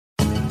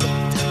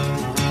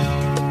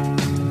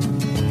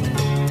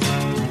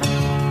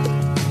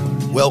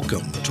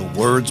Welcome to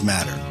Words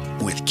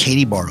Matter with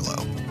Katie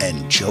Barlow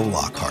and Joe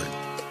Lockhart.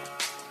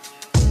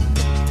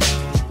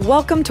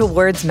 Welcome to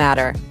Words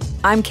Matter.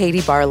 I'm Katie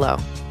Barlow.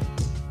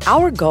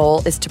 Our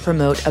goal is to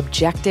promote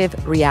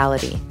objective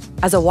reality.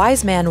 As a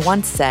wise man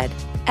once said,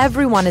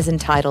 everyone is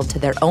entitled to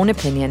their own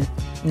opinion,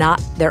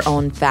 not their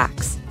own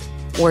facts.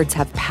 Words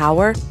have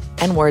power,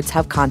 and words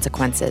have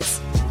consequences.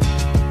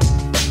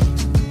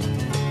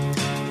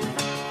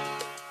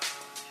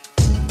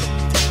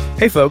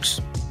 Hey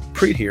folks,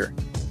 Preet here.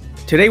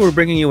 Today we're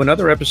bringing you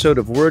another episode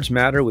of Words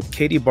Matter with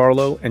Katie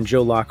Barlow and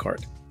Joe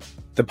Lockhart.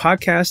 The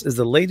podcast is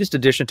the latest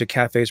addition to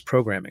Cafe's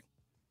programming.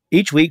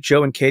 Each week,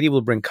 Joe and Katie will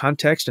bring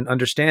context and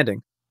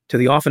understanding to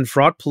the often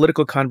fraught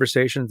political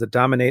conversations that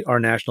dominate our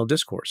national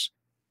discourse.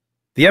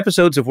 The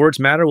episodes of Words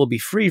Matter will be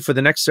free for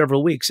the next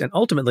several weeks and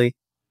ultimately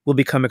will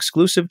become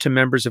exclusive to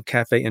members of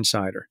Cafe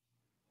Insider.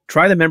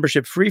 Try the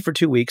membership free for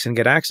 2 weeks and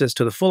get access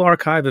to the full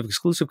archive of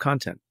exclusive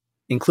content,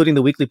 including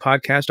the weekly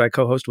podcast I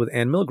co-host with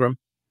Ann Milgram,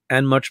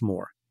 and much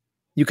more.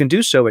 You can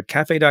do so at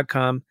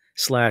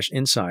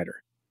cafe.com/insider.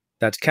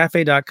 That's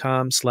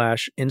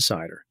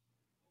cafe.com/insider.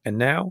 And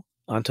now,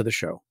 on to the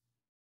show.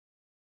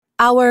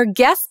 Our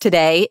guest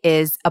today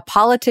is a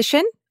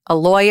politician, a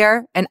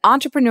lawyer, an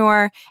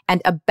entrepreneur,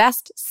 and a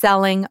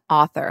best-selling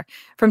author.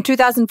 From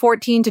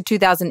 2014 to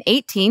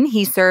 2018,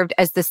 he served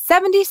as the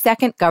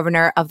 72nd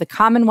governor of the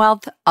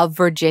Commonwealth of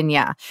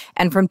Virginia.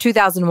 And from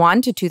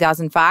 2001 to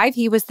 2005,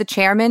 he was the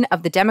chairman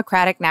of the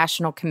Democratic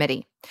National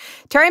Committee.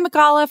 Terry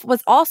McAuliffe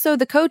was also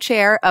the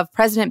co-chair of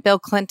President Bill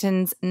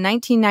Clinton's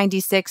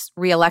 1996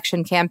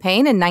 re-election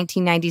campaign and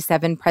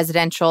 1997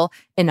 presidential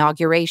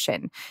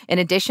inauguration. In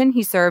addition,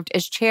 he served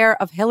as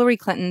chair of Hillary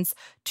Clinton's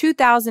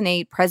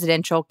 2008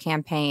 presidential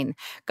campaign.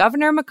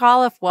 Governor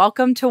McAuliffe,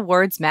 welcome to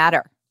Words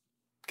Matter.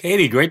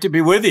 Katie, great to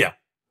be with you.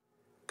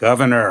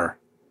 Governor,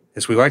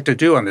 as we like to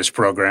do on this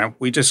program,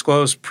 we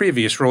disclose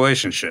previous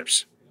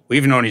relationships.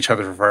 We've known each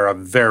other for a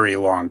very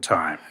long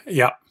time.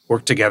 Yep.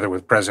 Worked together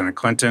with President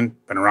Clinton,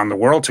 been around the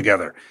world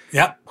together.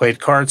 Yep. Played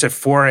cards at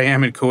 4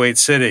 a.m. in Kuwait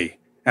City,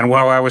 and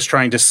while I was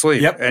trying to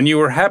sleep. Yep. And you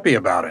were happy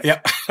about it.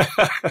 Yep.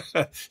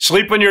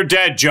 Sleep when you're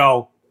dead,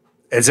 Joe.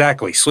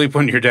 Exactly. Sleep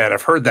when you're dead.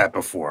 I've heard that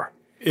before.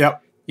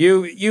 Yep.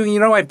 You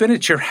know, I've been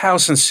at your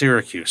house in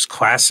Syracuse.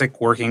 Classic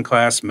working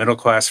class, middle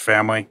class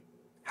family.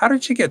 How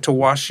did you get to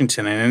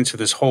Washington and into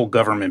this whole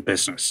government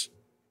business?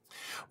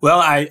 Well,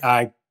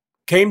 I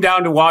came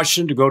down to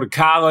Washington to go to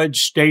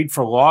college, stayed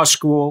for law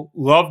school,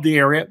 loved the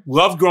area,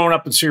 loved growing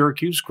up in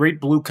Syracuse,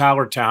 great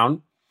blue-collar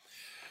town.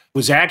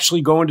 Was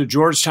actually going to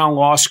Georgetown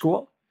Law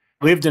School.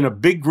 Lived in a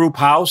big group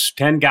house,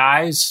 10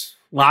 guys,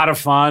 a lot of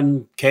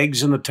fun,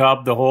 kegs in the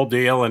tub, the whole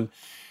deal. And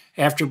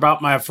after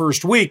about my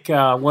first week,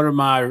 one of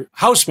my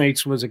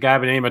housemates was a guy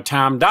by the name of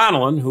Tom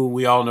Donilon, who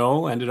we all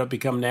know ended up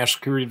becoming National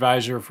Security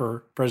Advisor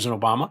for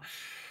President Obama,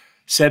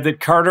 said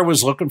that Carter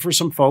was looking for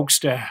some folks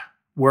to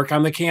work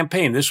on the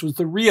campaign. This was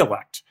the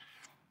re-elect.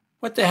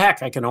 What the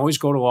heck? I can always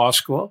go to law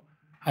school.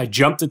 I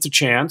jumped at the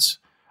chance,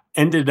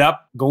 ended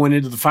up going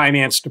into the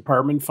finance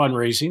department,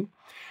 fundraising,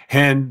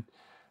 and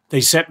they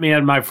sent me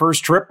on my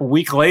first trip a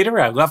week later.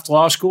 I left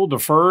law school,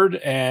 deferred,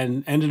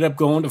 and ended up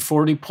going to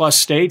 40-plus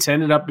states,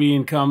 ended up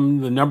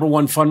become the number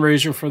one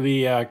fundraiser for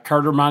the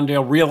Carter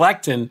Mondale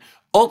re-elect, and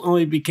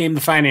ultimately became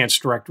the finance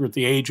director at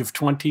the age of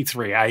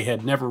 23. I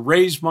had never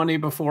raised money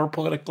before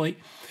politically,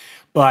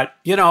 but,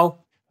 you know,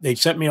 they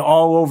sent me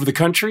all over the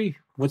country.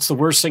 What's the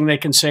worst thing they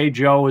can say,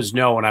 Joe, is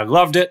no. And I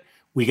loved it.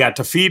 We got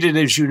defeated,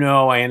 as you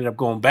know. I ended up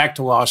going back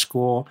to law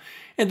school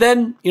and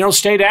then,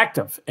 stayed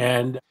active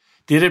and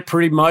did it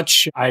pretty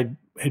much. I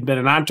had been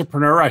an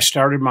entrepreneur. I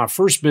started my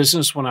first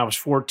business when I was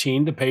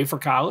 14 to pay for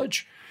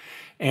college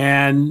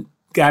and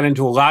got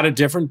into a lot of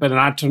different, been an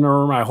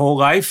entrepreneur my whole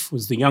life,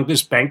 was the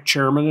youngest bank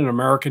chairman in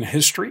American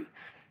history.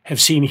 Have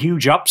seen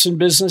huge ups in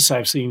business.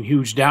 I've seen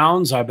huge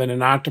downs. I've been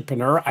an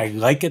entrepreneur. I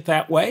like it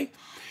that way.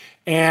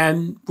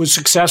 And was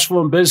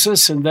successful in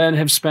business and then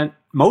have spent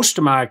most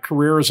of my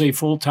career as a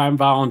full-time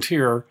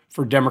volunteer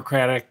for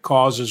Democratic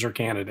causes or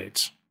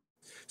candidates.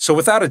 So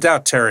without a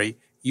doubt, Terry,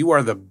 you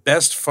are the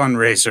best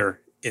fundraiser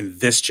in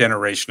this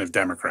generation of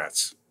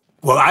Democrats.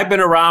 Well, I've been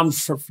around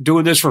for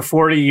doing this for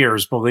 40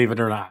 years, believe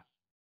it or not.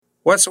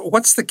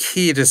 What's the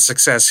key to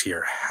success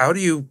here? How do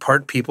you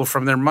part people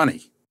from their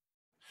money?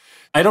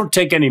 I don't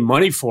take any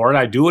money for it.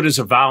 I do it as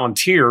a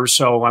volunteer.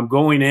 So I'm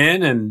going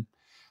in and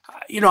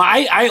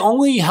I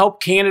only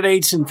help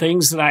candidates in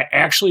things that I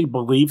actually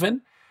believe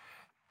in,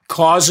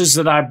 causes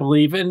that I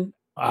believe in.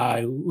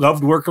 I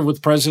loved working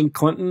with President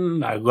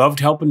Clinton. I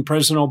loved helping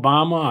President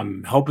Obama.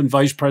 I'm helping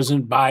Vice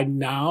President Biden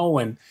now.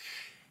 And,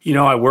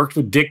 I worked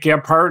with Dick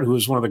Gephardt, who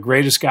was one of the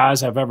greatest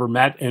guys I've ever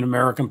met in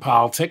American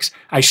politics.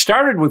 I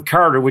started with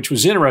Carter, which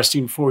was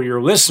interesting for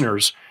your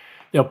listeners.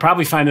 They'll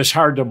probably find this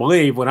hard to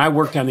believe. When I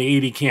worked on the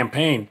 80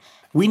 campaign,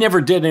 we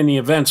never did any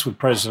events with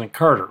President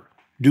Carter.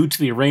 Due to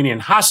the Iranian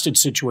hostage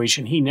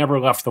situation, he never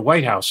left the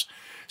White House.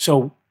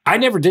 So I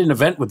never did an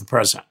event with the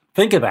president.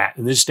 Think of that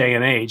in this day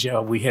and age.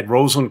 We had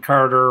Rosalind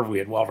Carter, we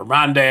had Walter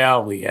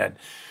Mondale, we had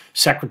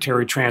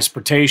Secretary of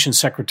Transportation,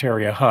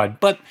 Secretary of HUD.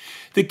 But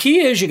the key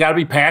is you got to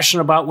be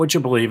passionate about what you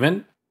believe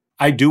in.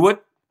 I do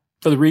it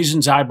for the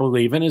reasons I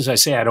believe in. As I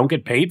say, I don't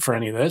get paid for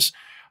any of this.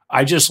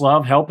 I just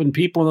love helping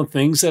people in the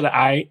things that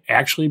I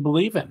actually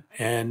believe in.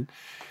 And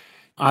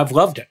I've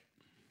loved it.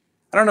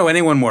 I don't know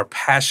anyone more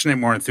passionate,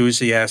 more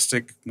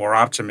enthusiastic, more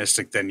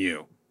optimistic than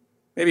you.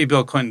 Maybe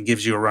Bill Clinton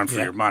gives you a run for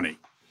your money.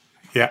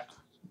 Yeah.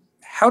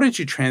 How did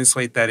you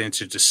translate that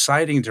into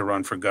deciding to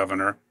run for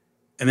governor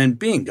and then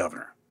being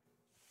governor?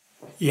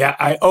 Yeah,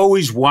 I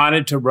always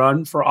wanted to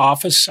run for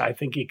office. I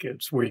think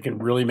it's where you can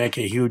really make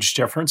a huge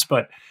difference.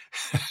 But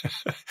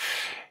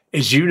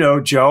as you know,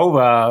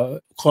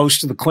 Joe, close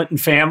to the Clinton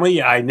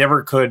family, I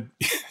never could.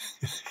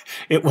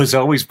 It was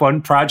always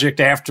one project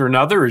after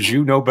another, as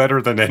you know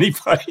better than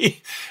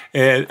anybody.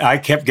 And I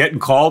kept getting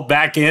called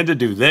back in to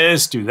do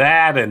this, do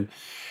that. And,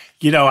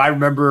 I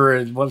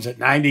remember, what was it,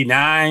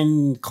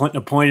 99? Clinton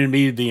appointed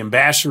me the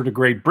ambassador to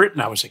Great Britain.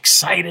 I was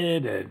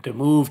excited to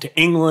move to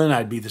England.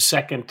 I'd be the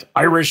second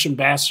Irish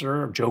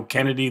ambassador, Joe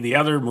Kennedy, the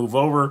other, move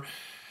over.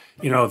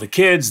 The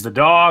kids, the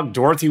dog,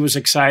 Dorothy was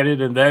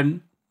excited. And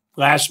then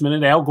last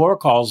minute, Al Gore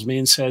calls me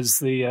and says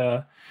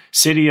the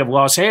city of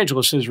Los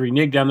Angeles has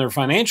reneged on their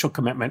financial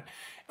commitment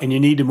and you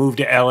need to move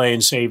to LA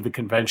and save the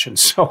convention.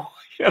 So,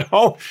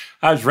 I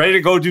was ready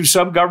to go do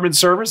some government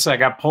service. I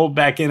got pulled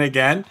back in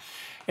again.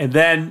 And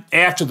then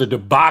after the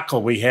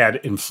debacle we had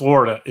in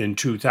Florida in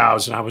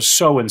 2000, I was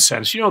so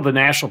incensed. The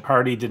National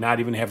Party did not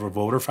even have a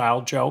voter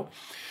file, Joe.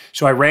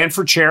 So I ran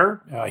for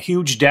chair,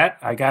 huge debt.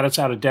 I got us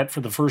out of debt for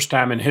the first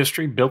time in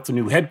history, built the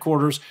new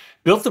headquarters,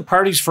 built the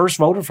party's first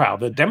voter file.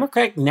 The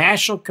Democratic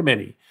National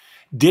Committee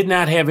did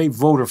not have a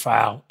voter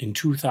file in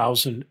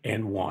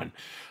 2001.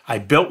 I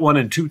built one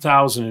in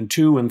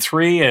 2002 and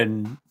 3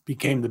 and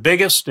became the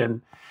biggest.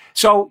 And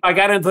so I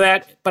got into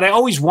that, but I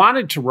always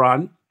wanted to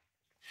run.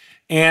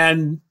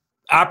 And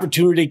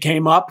opportunity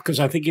came up because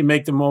I think you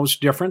make the most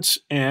difference.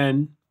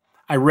 And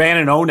I ran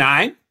in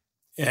 2009.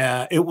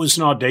 It was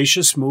an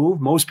audacious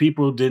move. Most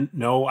people didn't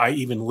know I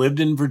even lived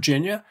in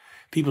Virginia.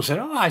 People said,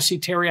 I see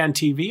Terry on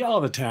TV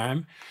all the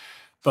time.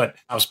 But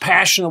I was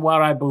passionate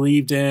about what I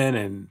believed in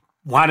and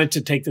wanted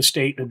to take the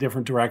state in a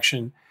different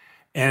direction.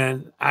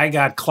 And I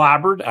got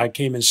clobbered. I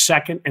came in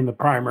second in the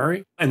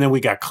primary. And then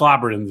we got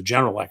clobbered in the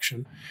general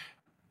election.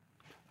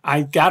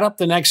 I got up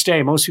the next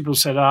day. Most people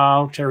said,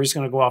 Terry's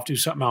going to go off, do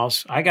something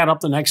else. I got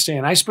up the next day,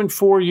 and I spent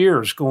 4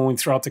 years going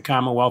throughout the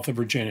Commonwealth of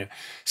Virginia,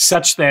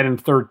 such that in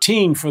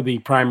 2013 for the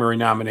primary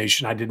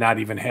nomination, I did not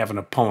even have an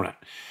opponent.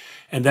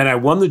 And then I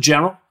won the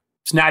general.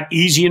 It's not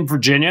easy in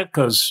Virginia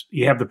because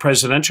you have the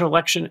presidential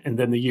election, and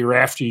then the year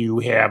after you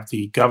have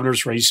the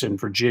governor's race in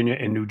Virginia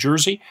and New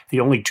Jersey, the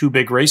only two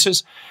big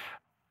races.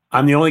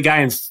 I'm the only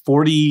guy in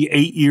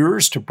 48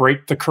 years to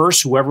break the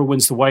curse. Whoever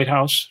wins the White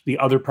House, the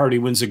other party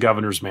wins the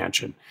governor's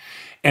mansion.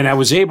 And I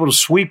was able to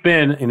sweep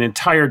in an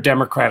entire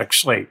Democratic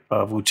slate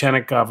of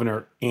lieutenant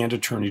governor and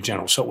attorney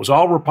general. So it was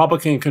all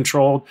Republican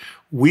controlled.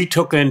 We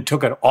took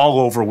it all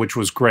over, which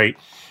was great.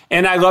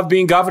 And I love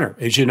being governor.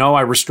 As you know,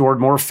 I restored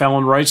more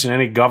felon rights than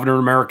any governor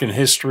in American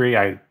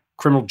history.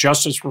 Criminal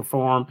justice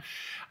reform.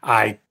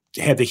 I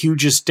had the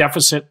hugest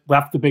deficit,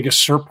 left the biggest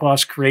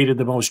surplus, created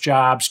the most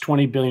jobs,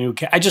 20 billion.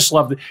 I just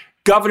love the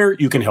governor.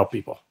 You can help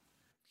people.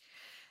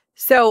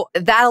 So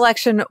that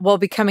election will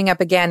be coming up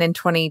again in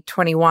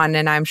 2021,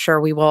 and I'm sure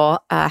we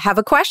will have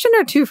a question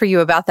or two for you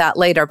about that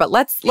later. But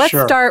let's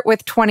start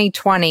with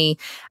 2020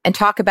 and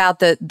talk about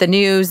the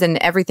news and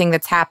everything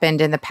that's happened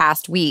in the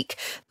past week.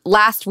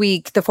 Last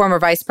week, the former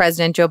Vice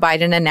President Joe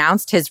Biden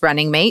announced his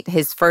running mate,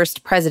 his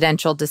first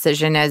presidential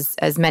decision,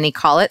 as many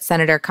call it,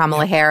 Senator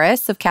Kamala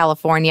Harris of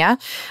California.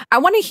 I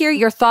want to hear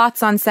your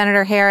thoughts on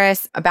Senator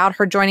Harris, about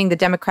her joining the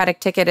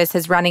Democratic ticket as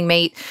his running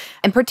mate,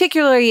 and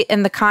particularly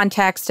in the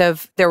context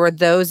of there were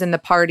those in the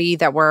party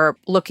that were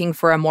looking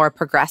for a more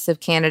progressive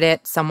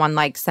candidate, someone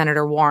like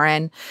Senator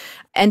Warren.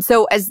 And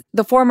so as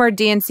the former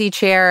DNC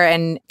chair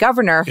and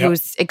governor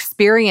who's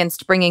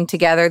experienced bringing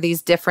together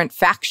these different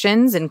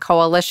factions and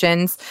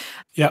coalitions,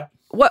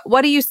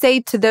 what do you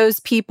say to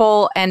those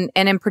people and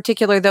in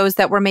particular those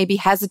that were maybe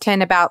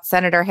hesitant about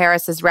Senator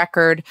Harris's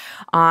record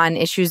on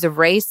issues of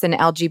race and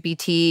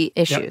LGBT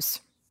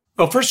issues?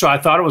 Well, first of all, I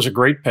thought it was a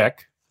great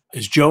pick.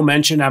 As Joe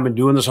mentioned, I've been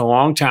doing this a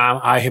long time.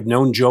 I have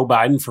known Joe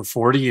Biden for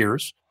 40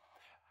 years.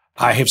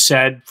 I have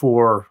said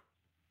for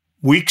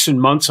weeks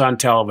and months on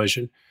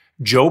television,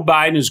 Joe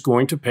Biden is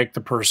going to pick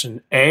the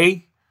person,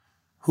 A,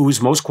 who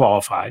is most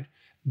qualified,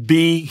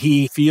 B,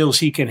 he feels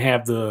he can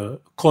have the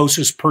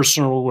closest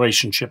personal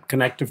relationship,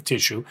 connective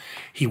tissue.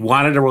 He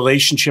wanted a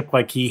relationship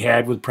like he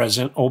had with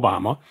President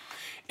Obama.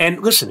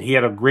 And listen, he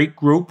had a great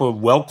group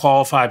of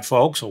well-qualified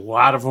folks, a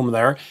lot of them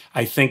there.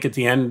 I think at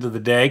the end of the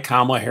day,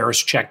 Kamala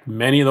Harris checked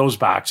many of those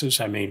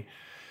boxes. I mean,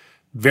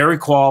 very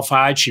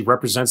qualified. She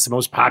represents the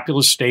most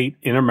populous state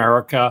in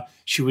America.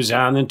 She was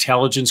on the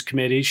Intelligence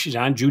Committee. She's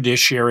on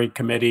Judiciary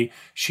Committee.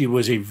 She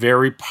was a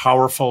very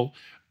powerful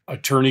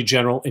Attorney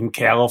General in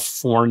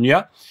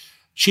California.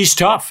 She's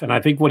tough. And I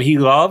think what he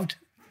loved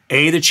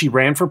that she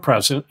ran for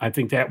president. I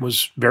think that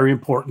was very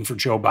important for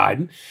Joe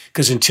Biden,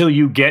 because until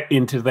you get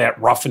into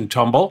that rough and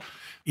tumble,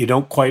 you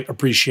don't quite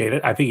appreciate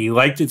it. I think he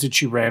liked it that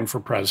she ran for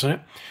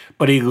president,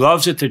 but he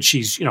loves it that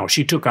she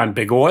took on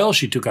big oil,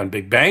 she took on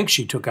big banks,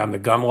 she took on the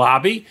gun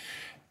lobby,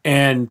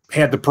 and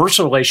had the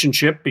personal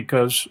relationship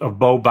because of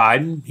Beau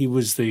Biden. He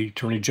was the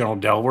Attorney General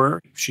of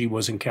Delaware. She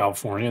was in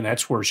California, and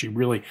that's where she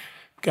really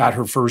got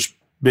her first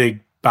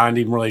big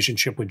bonding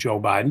relationship with Joe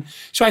Biden.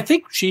 So I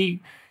think she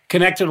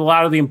connected a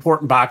lot of the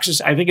important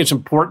boxes. I think it's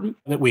important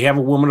that we have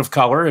a woman of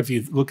color. If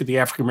you look at the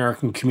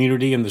African-American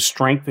community and the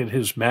strength it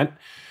has meant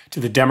to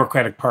the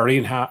Democratic Party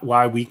and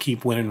why we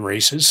keep winning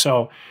races.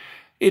 So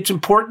it's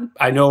important.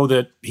 I know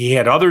that he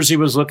had others he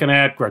was looking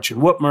at, Gretchen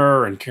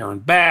Whitmer and Karen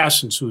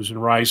Bass and Susan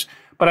Rice,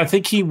 but I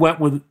think he went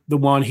with the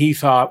one he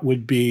thought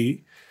would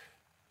be,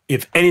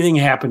 if anything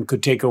happened,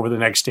 could take over the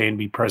next day and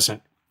be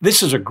president.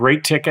 This is a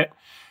great ticket.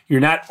 You're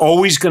not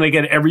always going to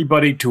get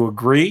everybody to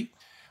agree,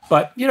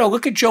 but,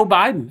 look at Joe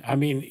Biden. I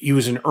mean, he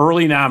was an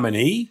early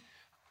nominee.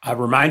 I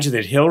remind you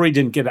that Hillary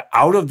didn't get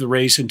out of the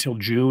race until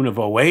June of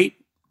 2008.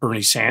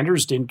 Bernie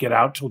Sanders didn't get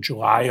out till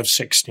July of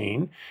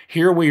 2016.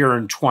 Here we are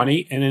in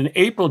 2020, and in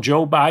April,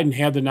 Joe Biden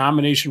had the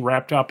nomination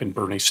wrapped up in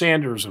Bernie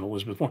Sanders and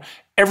Elizabeth Warren.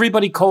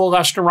 Everybody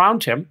coalesced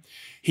around him.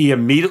 He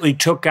immediately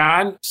took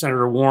on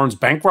Senator Warren's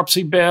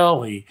bankruptcy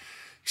bill. He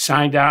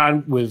signed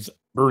on with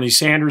Bernie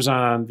Sanders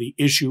on the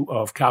issue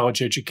of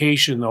college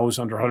education. Those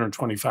under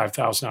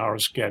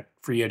 $125,000 get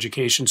free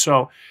education.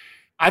 So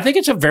I think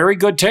it's a very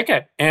good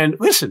ticket. And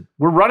listen,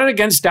 we're running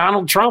against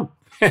Donald Trump.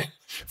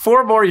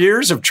 4 more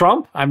years of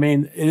Trump. I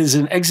mean, it is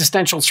an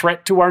existential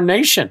threat to our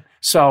nation.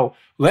 So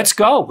let's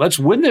go. Let's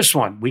win this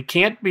one. We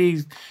can't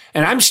be.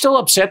 And I'm still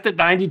upset that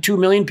 92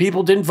 million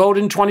people didn't vote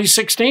in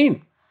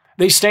 2016.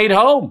 They stayed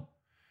home.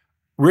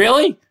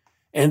 Really?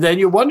 And then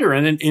you wonder.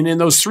 And in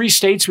those 3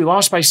 states, we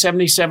lost by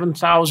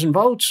 77,000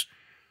 votes.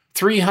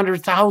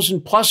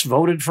 300,000 plus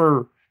voted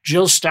for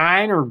Jill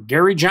Stein or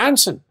Gary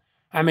Johnson.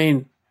 I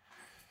mean,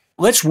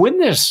 let's win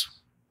this.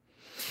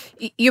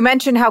 You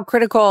mentioned how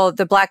critical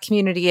the Black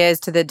community is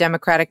to the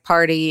Democratic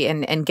Party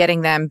and getting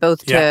them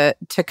both to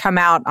come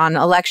out on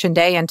Election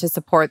Day and to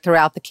support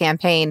throughout the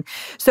campaign.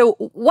 So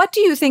what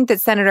do you think that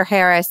Senator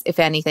Harris, if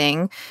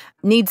anything,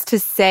 needs to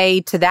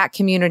say to that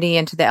community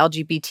and to the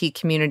LGBT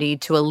community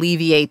to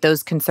alleviate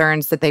those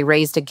concerns that they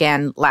raised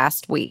again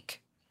last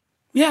week?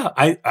 Yeah,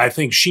 I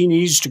think she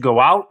needs to go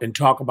out and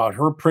talk about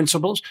her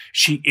principles.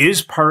 She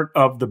is part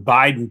of the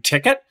Biden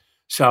ticket.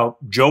 So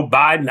Joe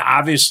Biden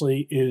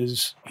obviously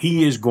is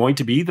going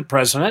to be the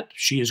president.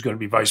 She is going to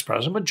be vice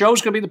president, but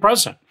Joe's going to be the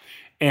president.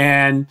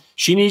 And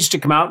she needs to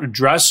come out and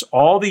address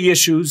all the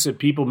issues that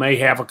people may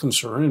have a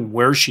concern and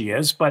where she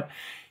is. But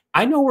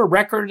I know her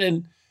record,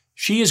 and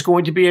she is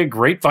going to be a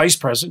great vice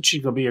president.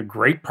 She's going to be a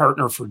great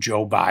partner for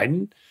Joe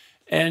Biden.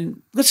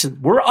 And listen,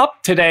 we're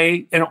up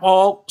today in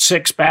all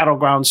 6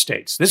 battleground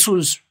states. This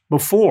was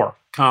before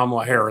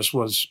Kamala Harris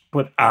was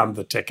put on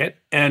the ticket.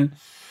 And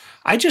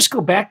I just go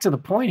back to the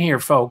point here,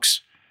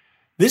 folks.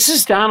 This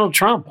is Donald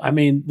Trump. I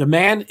mean, the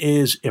man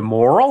is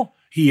immoral.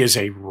 He is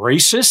a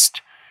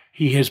racist.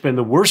 He has been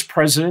the worst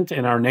president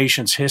in our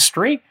nation's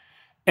history.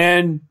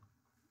 And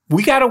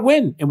we got to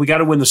win. And we got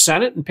to win the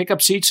Senate and pick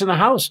up seats in the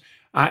House.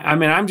 I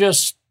mean, I'm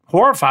just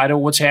horrified at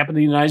what's happened to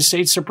the United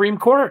States Supreme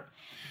Court.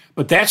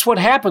 But that's what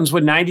happens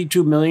when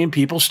 92 million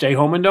people stay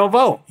home and don't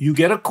vote. You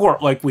get a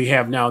court like we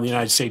have now in the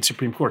United States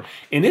Supreme Court.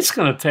 And it's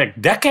going to take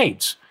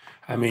decades.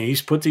 I mean,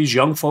 he's put these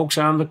young folks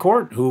on the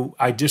court who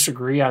I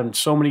disagree on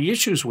so many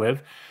issues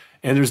with,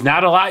 and there's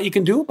not a lot you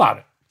can do about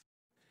it.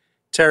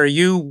 Terry,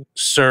 you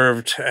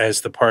served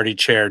as the party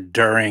chair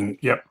during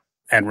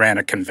and ran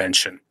a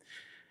convention.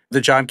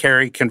 The John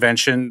Kerry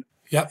convention,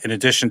 in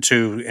addition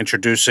to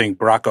introducing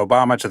Barack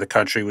Obama to the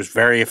country, was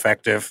very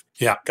effective.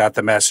 Got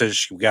the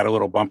message. We got a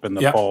little bump in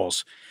the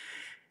polls.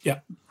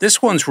 This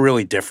one's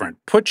really different.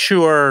 Put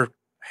your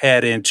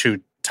head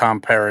into Tom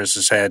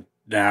Perez's head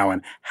now,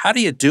 and how do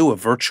you do a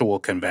virtual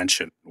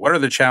convention? What are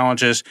the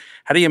challenges?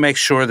 How do you make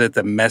sure that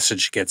the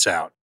message gets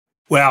out?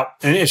 Well,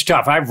 and it's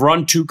tough. I've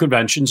run 2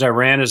 conventions. I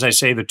ran, as I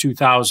say, the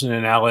 2000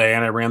 in LA,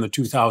 and I ran the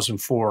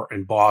 2004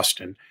 in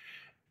Boston.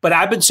 But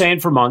I've been saying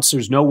for months,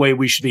 there's no way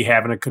we should be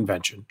having a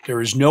convention. There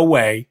is no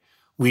way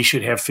we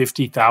should have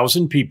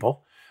 50,000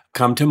 people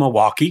come to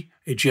Milwaukee.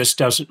 It just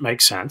doesn't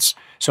make sense.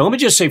 So let me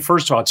just say,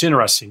 first of all, it's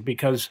interesting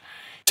because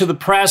to the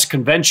press,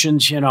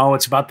 conventions,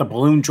 it's about the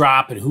balloon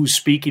drop and who's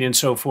speaking and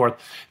so forth.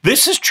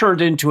 This has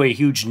turned into a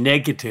huge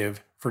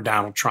negative for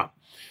Donald Trump.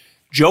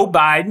 Joe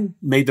Biden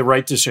made the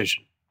right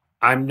decision.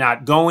 I'm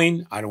not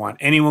going. I don't want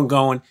anyone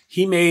going.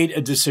 He made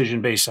a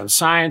decision based on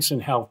science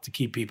and health to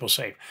keep people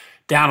safe.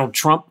 Donald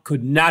Trump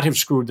could not have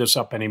screwed this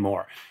up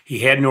anymore. He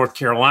had North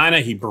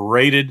Carolina. He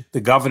berated the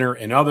governor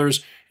and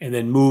others and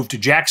then moved to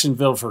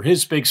Jacksonville for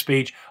his big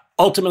speech,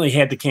 ultimately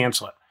had to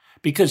cancel it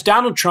because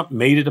Donald Trump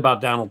made it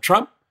about Donald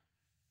Trump.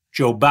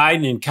 Joe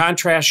Biden, in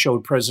contrast,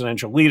 showed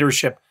presidential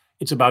leadership.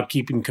 It's about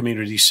keeping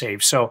communities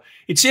safe. So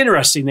it's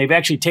interesting. They've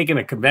actually taken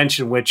a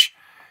convention which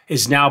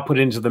is now put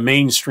into the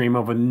mainstream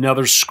of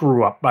another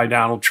screw up by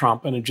Donald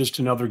Trump and just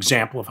another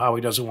example of how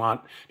he doesn't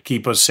want to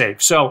keep us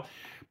safe. So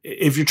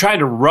if you're trying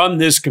to run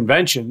this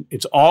convention,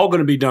 it's all going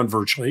to be done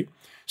virtually.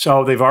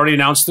 So they've already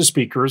announced the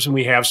speakers, and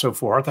we have so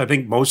forth. I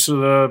think most of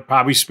the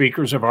probably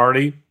speakers have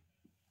already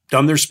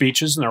done their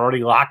speeches, and they're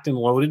already locked and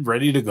loaded,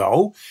 ready to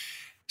go.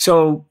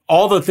 So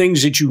all the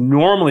things that you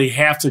normally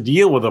have to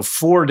deal with of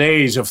 4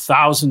 days of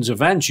thousands of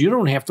events, you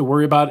don't have to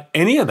worry about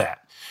any of that.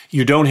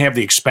 You don't have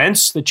the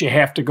expense that you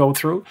have to go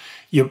through.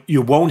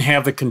 You won't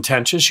have the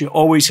contentious. You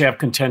always have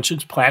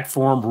contentious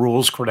platform,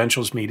 rules,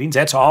 credentials, meetings.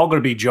 That's all going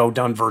to be, Joe,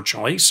 done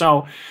virtually.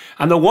 So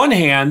on the one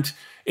hand,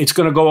 it's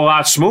going to go a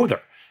lot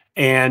smoother,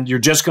 and you're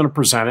just going to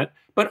present it.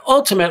 But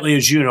ultimately,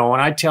 as you know,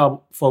 and I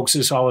tell folks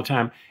this all the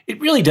time, it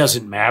really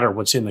doesn't matter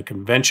what's in the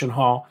convention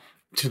hall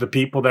to the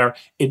people there.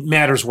 It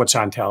matters what's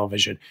on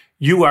television.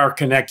 You are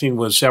connecting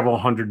with several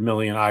 100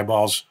 million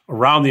eyeballs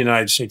around the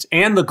United States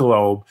and the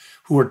globe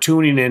who are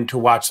tuning in to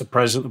watch the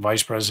president, the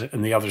vice president,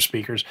 and the other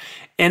speakers.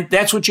 And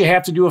that's what you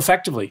have to do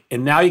effectively.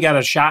 And now you got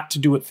a shot to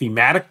do it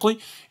thematically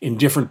in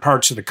different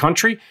parts of the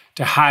country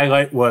to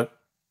highlight what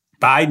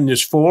Biden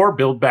is for,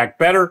 Build Back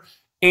Better,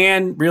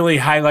 and really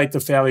highlight the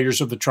failures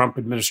of the Trump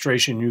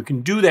administration. You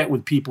can do that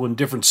with people in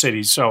different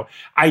cities. So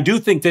I do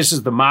think this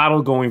is the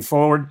model going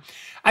forward.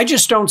 I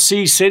just don't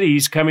see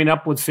cities coming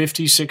up with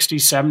 $50, $60,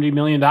 $70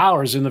 million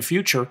in the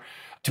future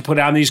to put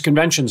on these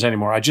conventions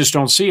anymore. I just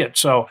don't see it.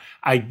 So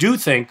I do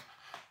think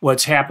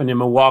what's happened in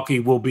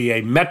Milwaukee will be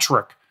a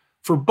metric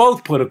for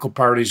both political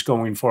parties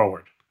going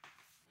forward.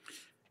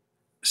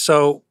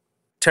 So,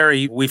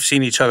 Terry, we've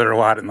seen each other a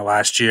lot in the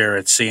last year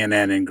at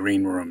CNN in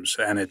green rooms.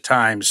 And at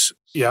times,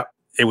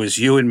 it was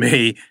you and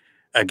me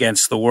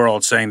against the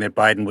world saying that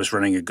Biden was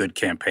running a good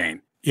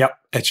campaign. Yep,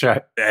 that's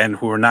right. And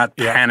who were not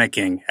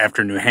panicking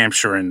after New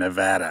Hampshire and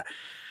Nevada.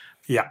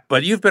 Yeah.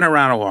 But you've been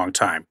around a long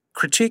time.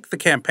 Critique the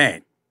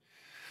campaign.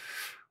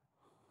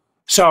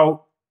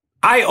 So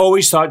I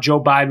always thought Joe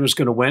Biden was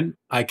going to win.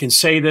 I can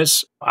say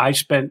this. I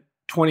spent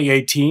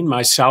 2018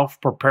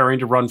 myself preparing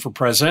to run for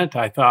president.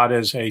 I thought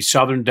as a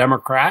Southern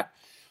Democrat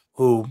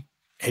who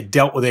had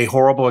dealt with a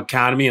horrible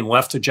economy and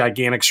left a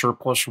gigantic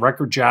surplus,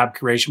 record job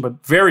creation,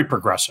 but very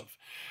progressive.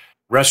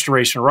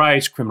 Restoration of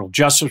rights, criminal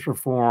justice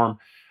reform.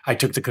 I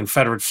took the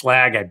Confederate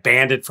flag. I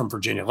banned it from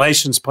Virginia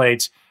license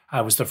plates. I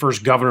was the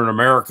first governor in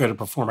America to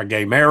perform a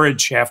gay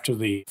marriage after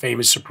the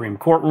famous Supreme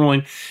Court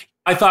ruling.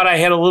 I thought I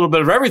had a little bit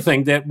of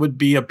everything that would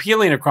be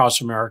appealing across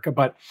America.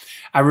 But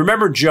I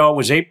remember, Joe, it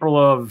was April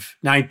of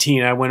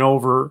 19. I went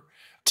over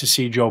to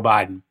see Joe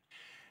Biden,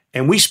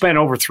 and we spent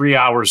over 3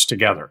 hours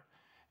together.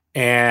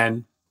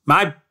 And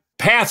my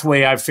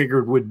pathway, I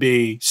figured, would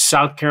be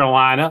South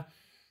Carolina,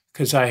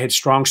 because I had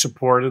strong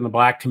support in the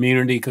Black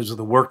community because of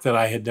the work that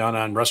I had done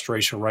on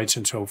restoration of rights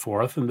and so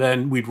forth. And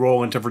then we'd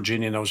roll into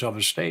Virginia and those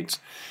other states.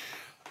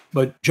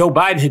 But Joe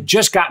Biden had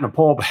just gotten a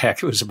poll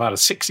back. It was about a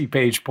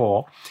 60-page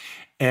poll.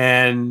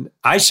 And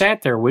I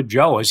sat there with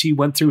Joe as he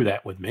went through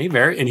that with me.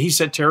 And he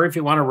said, Terry, if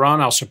you want to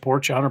run, I'll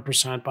support you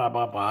 100%, blah,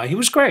 blah, blah. He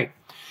was great.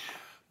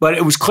 But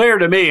it was clear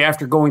to me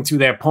after going through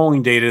that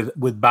polling data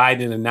with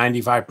Biden and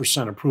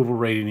 95% approval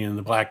rating in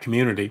the Black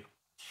community.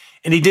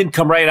 And he didn't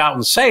come right out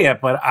and say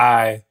it, but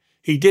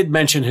he did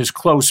mention his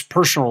close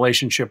personal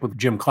relationship with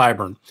Jim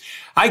Clyburn.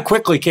 I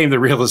quickly came to the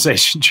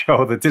realization,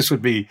 Joe, that this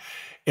would be,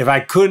 if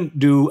I couldn't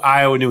do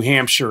Iowa, New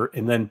Hampshire,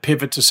 and then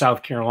pivot to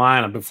South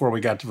Carolina before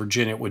we got to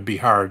Virginia, it would be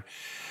hard.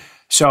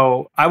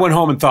 So I went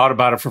home and thought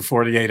about it for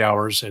 48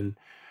 hours, and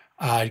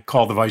I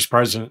called the vice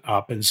president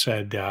up and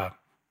said,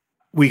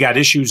 we got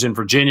issues in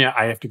Virginia.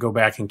 I have to go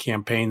back and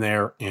campaign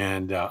there,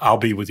 and I'll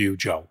be with you,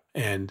 Joe.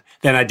 And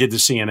then I did the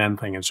CNN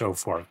thing and so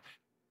forth.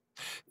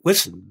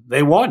 Listen,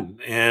 they won,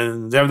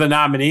 and they're the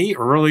nominee,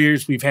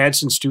 earliest we've had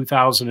since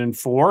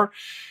 2004.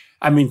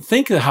 I mean,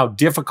 think of how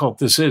difficult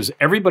this is.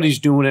 Everybody's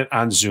doing it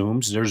on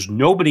Zooms. There's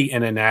nobody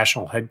in a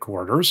national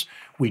headquarters.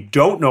 We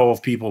don't know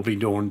if people will be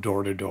doing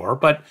door-to-door,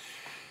 but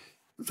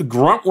the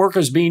grunt work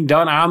is being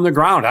done on the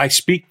ground. I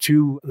speak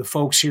to the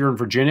folks here in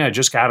Virginia. I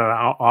just got an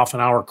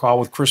off-an-hour call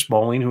with Chris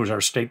Bowling, who's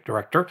our state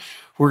director.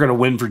 We're going to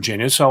win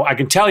Virginia. So I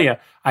can tell you,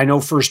 I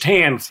know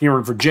firsthand here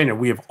in Virginia,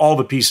 we have all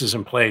the pieces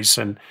in place.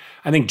 And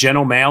I think Jen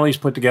O'Malley's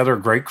put together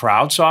a great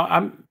crowd. So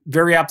I'm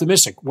very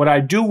optimistic. What I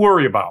do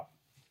worry about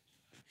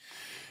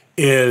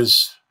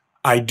is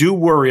I do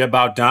worry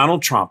about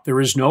Donald Trump. There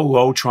is no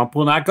low, Trump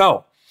will not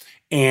go.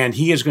 And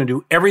he is going to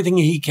do everything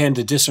he can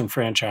to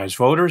disenfranchise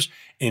voters.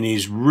 And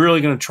he's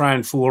really going to try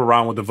and fool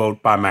around with the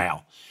vote by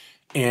mail.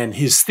 And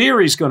his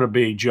theory is going to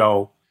be,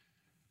 Joe,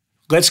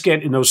 let's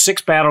get in those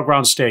 6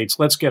 battleground states,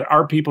 let's get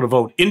our people to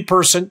vote in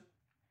person.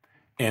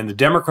 And the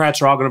Democrats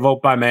are all going to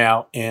vote by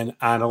mail. And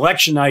on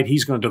election night,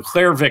 he's going to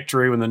declare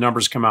victory when the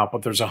numbers come out.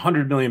 But there's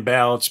 100 million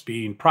ballots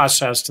being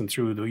processed and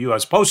through the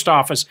U.S. Post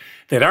Office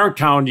that aren't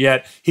counted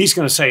yet. He's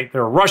going to say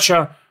they're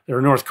Russia,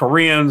 they're North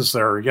Koreans,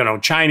 they're,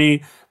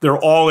 Chinese, they're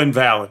all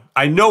invalid.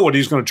 I know what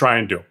he's going to try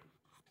and do.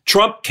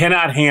 Trump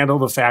cannot handle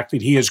the fact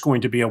that he is going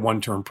to be a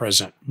one-term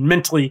president.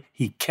 Mentally,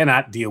 he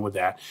cannot deal with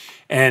that.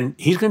 And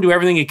he's going to do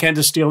everything he can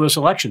to steal this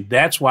election.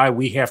 That's why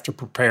we have to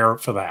prepare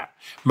for that.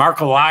 Mark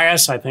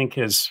Elias, I think,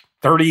 has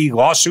 30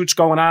 lawsuits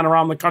going on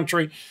around the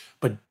country.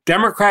 But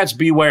Democrats,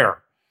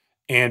 beware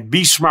and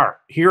be smart.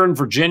 Here in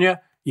Virginia,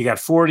 you got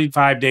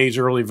 45 days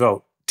early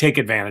vote. Take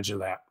advantage of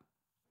that.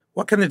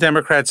 What can the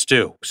Democrats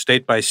do,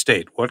 state by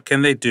state? What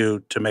can they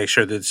do to make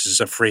sure that this is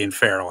a free and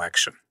fair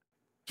election?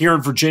 Here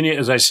in Virginia,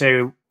 as I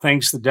say,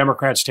 thanks to the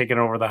Democrats taking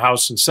over the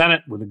House and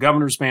Senate with the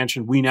governor's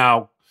mansion, we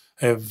now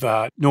have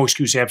no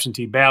excuse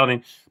absentee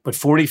balloting, but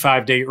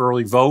 45-day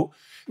early vote,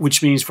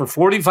 which means for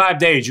 45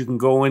 days you can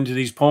go into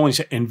these polling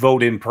and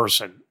vote in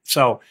person.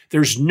 So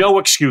there's no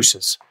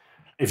excuses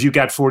if you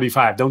got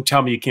 45. Don't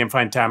tell me you can't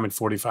find time in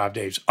 45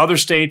 days. Other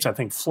states, I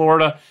think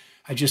Florida,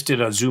 I just did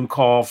a Zoom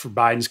call for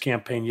Biden's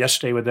campaign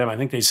yesterday with them. I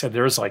think they said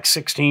there's like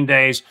 16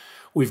 days.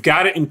 We've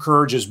got to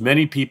encourage as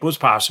many people as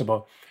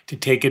possible to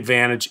take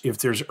advantage, if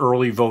there's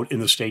early vote in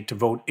the state, to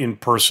vote in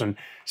person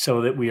so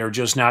that we are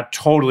just not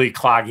totally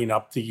clogging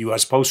up the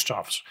U.S. Post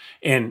Office.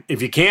 And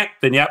if you can't,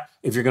 then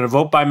if you're going to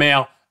vote by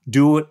mail,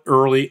 do it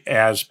early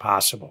as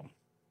possible.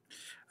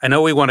 I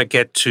know we want to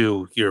get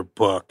to your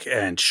book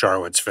and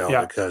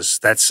Charlottesville because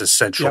that's a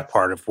central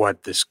part of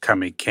what this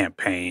coming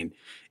campaign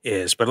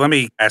is. But let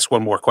me ask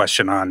one more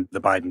question on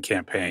the Biden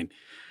campaign.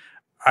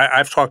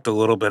 I've talked a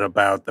little bit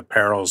about the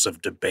perils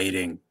of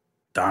debating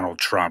Donald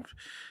Trump,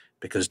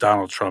 because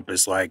Donald Trump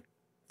is like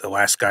the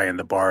last guy in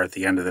the bar at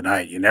the end of the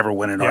night. You never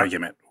win an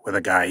argument with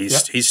a guy.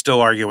 He's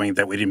still arguing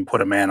that we didn't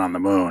put a man on the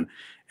moon,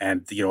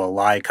 and a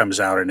lie comes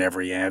out in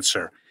every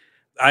answer.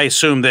 I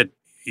assume that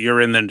you're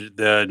in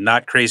the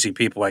not crazy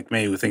people like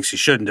me who thinks he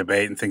shouldn't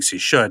debate and thinks he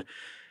should.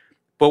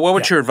 But what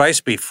would your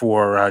advice be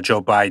for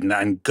Joe Biden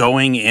on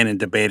going in and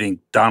debating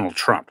Donald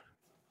Trump?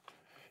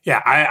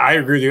 Yeah, I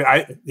agree with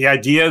you. The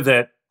idea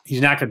that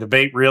he's not going to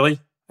debate, really,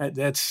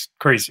 that's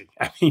crazy.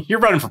 I mean, you're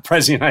running for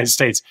president of the United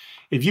States.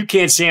 If you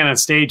can't stand on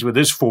stage with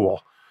this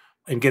fool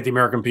and get the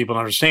American people to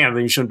understand,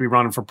 then you shouldn't be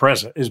running for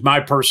president, is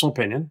my personal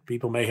opinion.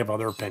 People may have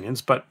other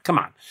opinions, but come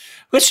on.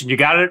 Listen, you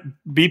got to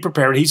be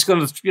prepared. He's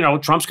going to,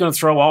 Trump's going to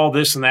throw all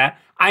this and that.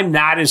 I'm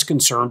not as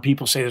concerned.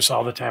 People say this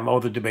all the time. Oh,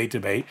 the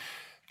debate.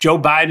 Joe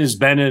Biden has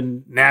been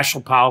in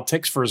national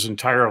politics for his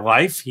entire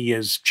life. He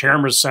is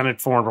chairman of Senate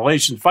Foreign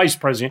Relations, vice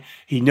president.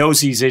 He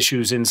knows these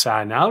issues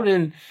inside and out.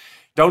 And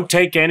don't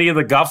take any of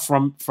the guff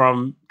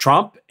from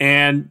Trump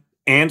and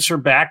answer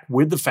back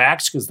with the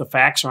facts, because the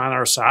facts are on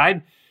our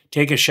side.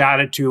 Take a shot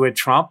at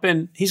Trump,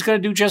 and he's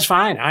going to do just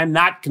fine. I'm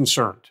not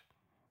concerned.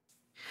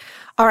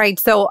 All right.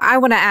 So I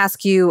want to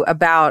ask you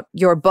about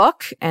your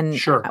book. And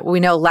we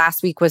know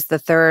last week was the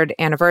 3rd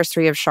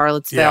anniversary of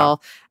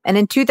Charlottesville. Yeah. And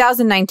in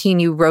 2019,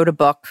 you wrote a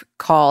book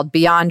called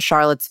Beyond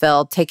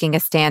Charlottesville, Taking a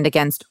Stand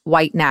Against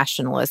White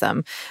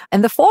Nationalism.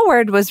 And the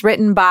foreword was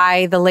written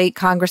by the late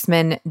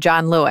Congressman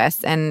John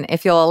Lewis. And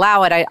if you'll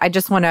allow it, I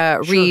just want to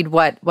read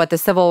what the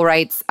civil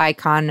rights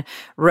icon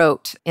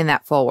wrote in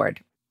that foreword.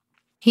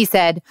 He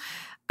said,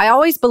 "I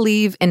always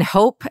believe in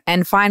hope,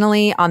 and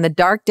finally, on the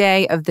dark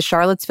day of the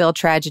Charlottesville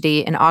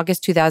tragedy in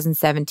August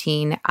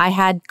 2017, I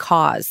had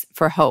cause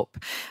for hope.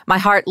 My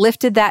heart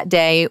lifted that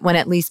day when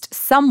at least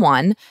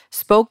someone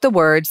spoke the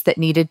words that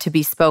needed to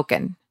be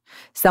spoken.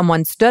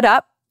 Someone stood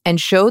up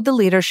and showed the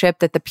leadership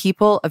that the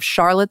people of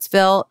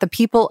Charlottesville, the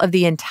people of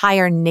the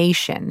entire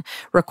nation,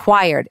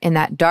 required in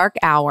that dark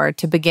hour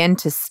to begin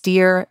to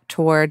steer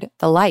toward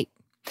the light.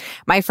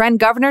 My friend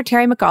Governor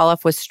Terry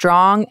McAuliffe was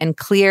strong and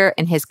clear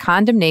in his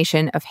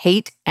condemnation of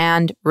hate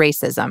and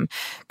racism.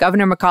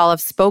 Governor McAuliffe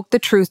spoke the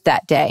truth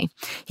that day.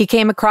 He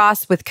came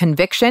across with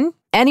conviction.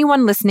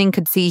 Anyone listening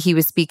could see he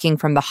was speaking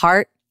from the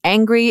heart,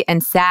 angry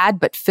and sad,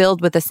 but filled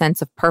with a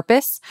sense of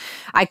purpose.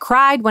 I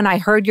cried when I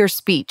heard your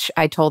speech,"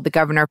 I told the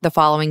governor the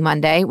following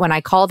Monday, when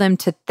I called him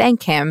to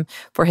thank him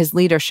for his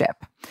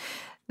leadership.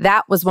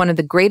 "That was one of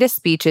the greatest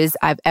speeches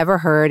I've ever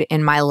heard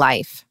in my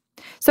life."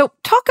 So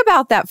talk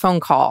about that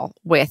phone call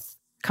with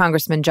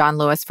Congressman John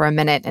Lewis for a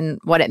minute, and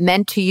what it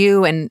meant to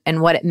you and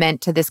what it meant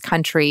to this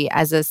country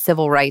as a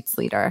civil rights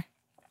leader.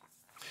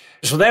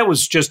 So that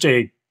was just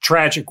a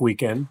tragic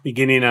weekend,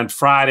 beginning on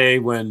Friday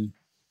when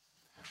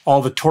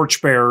all the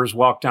torchbearers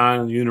walked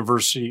on the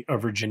University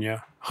of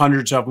Virginia,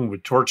 hundreds of them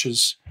with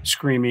torches,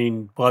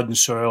 screaming, "Blood and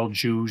soil,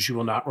 Jews, you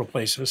will not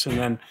replace us." And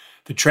then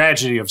the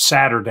tragedy of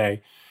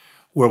Saturday,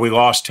 where we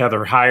lost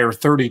Heather Heyer,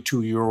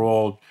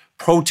 32-year-old,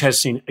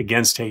 protesting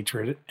against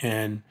hatred.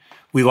 And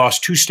we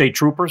lost 2 state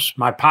troopers,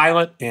 my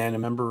pilot and a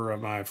member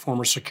of my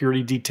former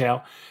security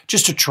detail.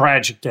 Just a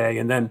tragic day.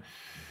 And then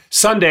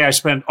Sunday, I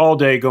spent all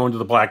day going to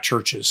the black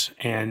churches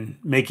and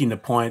making the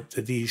point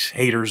that these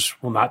haters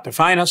will not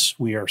define us.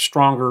 We are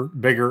stronger,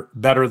 bigger,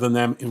 better than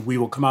them, and we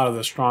will come out of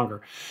this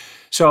stronger.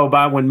 So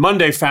about when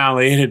Monday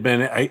finally, it had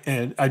been,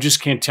 I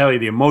just can't tell you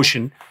the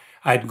emotion.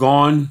 I'd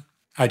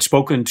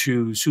spoken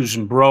to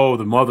Susan Breaux,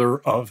 the mother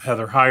of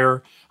Heather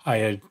Heyer. I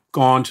had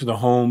gone to the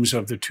homes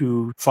of the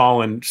 2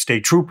 fallen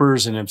state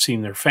troopers and have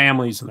seen their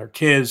families and their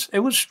kids. It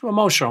was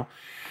emotional.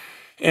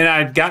 And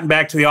I'd gotten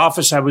back to the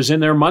office. I was in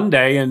there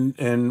Monday,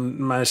 and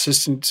my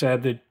assistant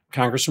said that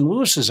Congressman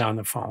Lewis is on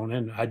the phone.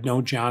 And I'd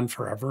known John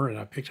forever, and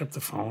I picked up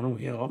the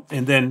phone.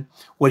 And then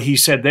what he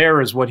said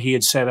there is what he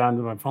had said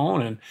onto my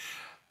phone. And,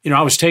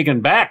 I was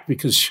taken back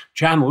because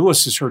John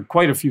Lewis has heard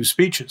quite a few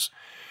speeches.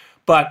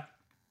 But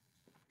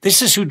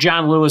this is who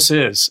John Lewis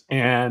is.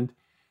 And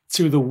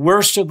through the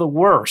worst of the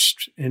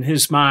worst in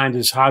his mind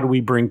is how do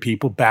we bring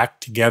people back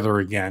together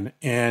again?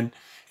 And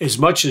as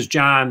much as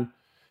John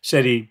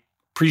said he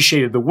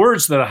appreciated the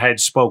words that I had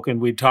spoken,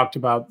 we talked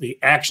about the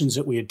actions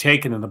that we had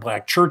taken in the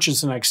black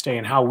churches the next day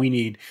and how we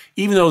need,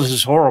 even though this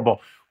is horrible,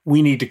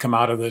 we need to come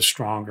out of this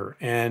stronger.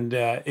 And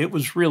it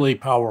was really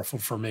powerful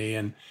for me.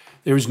 And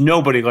there was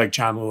nobody like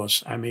John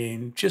Lewis. I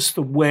mean, just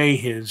the way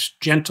his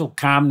gentle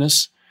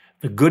calmness,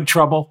 the good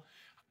trouble,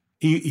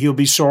 he'll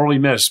be sorely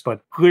missed,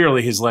 but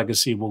clearly his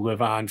legacy will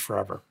live on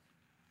forever.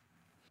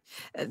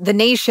 The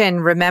nation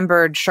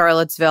remembered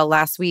Charlottesville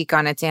last week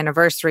on its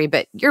anniversary,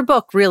 but your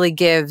book really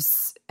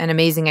gives an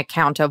amazing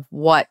account of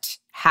what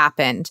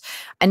happened.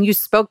 And you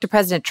spoke to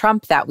President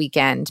Trump that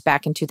weekend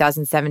back in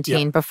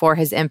 2017 before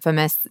his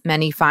infamous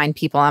 "many fine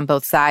people on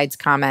both sides"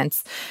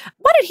 comments.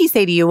 What did he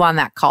say to you on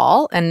that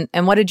call? And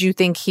what did you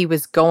think he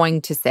was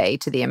going to say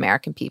to the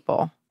American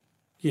people?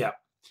 Yeah.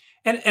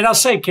 And I'll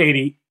say,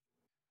 Katie,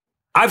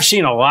 I've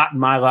seen a lot in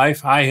my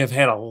life. I have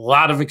had a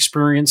lot of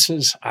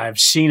experiences. I've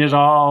seen it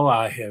all.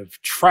 I have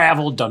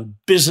traveled, done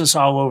business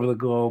all over the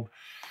globe.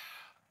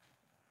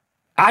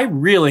 I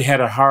really had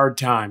a hard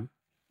time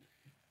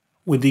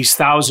with these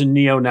 1,000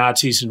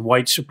 neo-Nazis and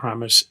white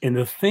supremacists and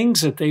the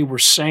things that they were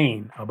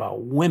saying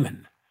about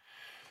women,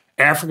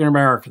 African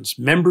Americans,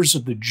 members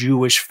of the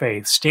Jewish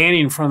faith,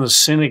 standing in front of the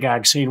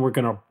synagogue saying, we're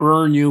going to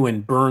burn you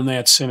and burn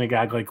that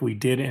synagogue like we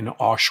did in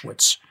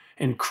Auschwitz,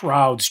 and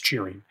crowds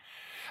cheering.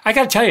 I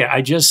got to tell you,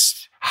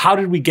 how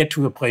did we get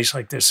to a place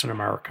like this in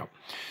America?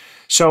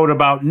 So at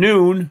about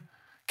noon,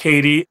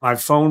 Katie, my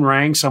phone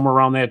rang somewhere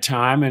around that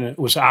time, and it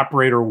was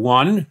operator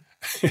one,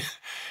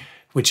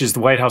 which is the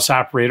White House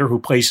operator who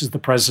places the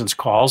president's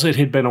calls. It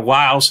had been a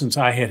while since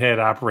I had had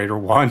operator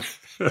one.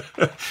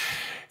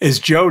 As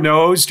Joe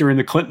knows, during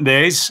the Clinton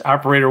days,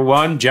 operator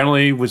one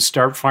generally would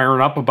start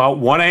firing up about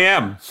 1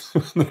 a.m.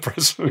 The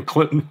President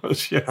Clinton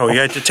was, Oh,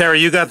 yeah, Terry,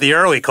 you got the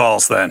early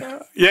calls then.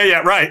 Yeah,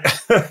 right.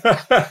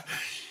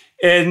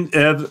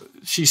 And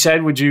she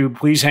said, would you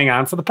please hang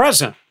on for the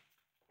president?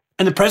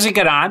 And the president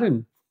got on,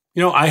 and,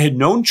 I had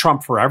known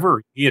Trump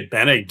forever. He had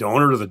been a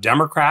donor to the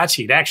Democrats.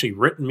 He'd actually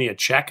written me a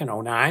check in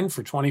 2009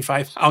 for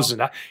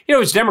 $25,000. He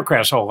was Democrat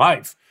his whole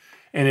life,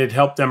 and it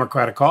helped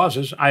Democratic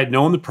causes. I had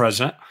known the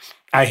president.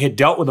 I had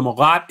dealt with him a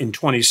lot in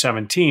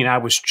 2017. I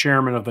was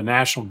chairman of the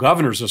National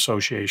Governors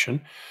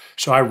Association,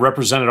 so I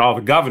represented all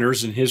the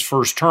governors in his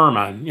first term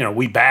on,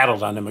 we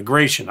battled on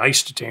immigration,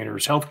 ICE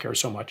detainers, healthcare,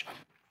 so much.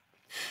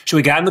 So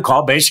we got in the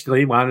call,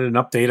 basically wanted an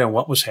update on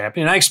what was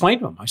happening. And I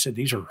explained to him, I said,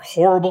 these are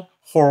horrible,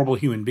 horrible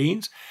human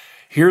beings.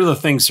 Here are the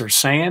things they're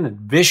saying, and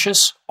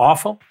vicious,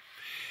 awful.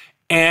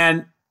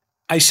 And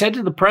I said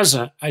to the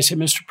president,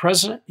 Mr.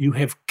 President, you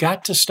have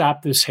got to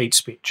stop this hate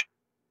speech.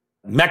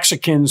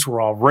 Mexicans were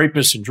all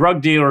rapists and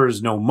drug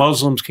dealers. No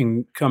Muslims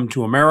can come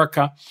to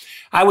America.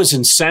 I was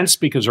incensed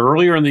because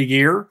earlier in the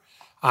year,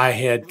 I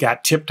had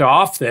got tipped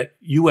off that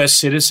U.S.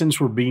 citizens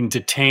were being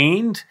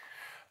detained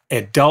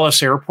at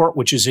Dulles Airport,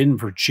 which is in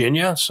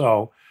Virginia.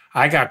 So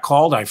I got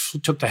called. I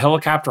took the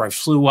helicopter. I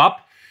flew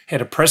up,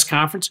 had a press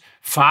conference.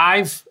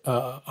 5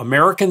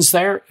 Americans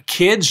there,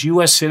 kids,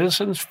 U.S.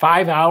 citizens,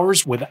 5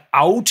 hours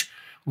without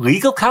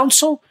legal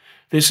counsel.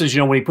 This is,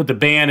 when he put the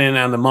ban in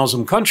on the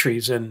Muslim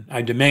countries, and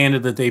I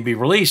demanded that they be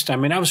released. I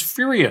mean, I was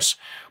furious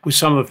with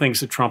some of the things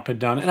that Trump had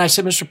done. And I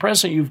said, Mr.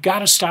 President, you've got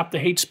to stop the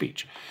hate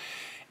speech.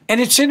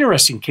 And it's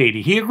interesting,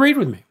 Katie. He agreed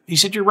with me. He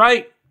said, you're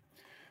right.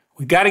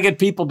 We got to get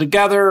people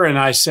together. And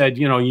I said,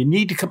 you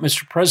need to come,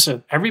 Mr.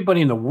 President.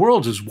 Everybody in the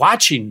world is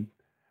watching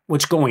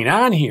what's going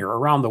on here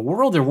around the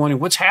world. They're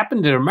wondering what's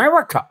happened in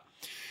America.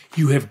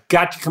 You have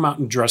got to come out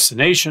and address the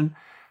nation.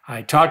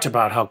 I talked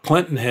about how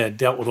Clinton had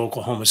dealt with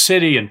Oklahoma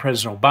City and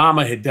President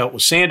Obama had dealt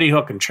with Sandy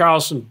Hook and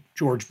Charleston,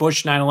 George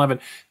Bush, 9/11.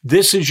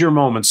 This is your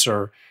moment,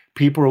 sir.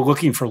 People are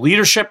looking for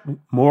leadership,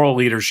 moral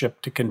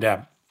leadership to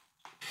condemn.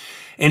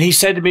 And he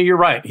said to me, you're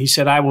right. He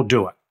said, I will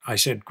do it. I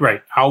said,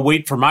 great. I'll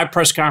wait for my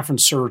press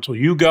conference, sir, till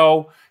you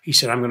go. He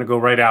said, I'm going to go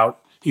right out.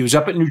 He was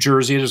up at New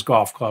Jersey at his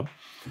golf club.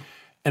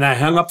 And I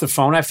hung up the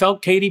phone. I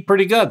felt, Katie,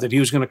 pretty good that he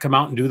was going to come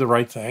out and do the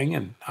right thing,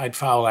 and I'd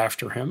follow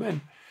after him.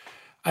 And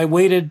I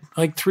waited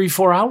like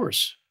 3-4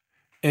 hours.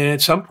 And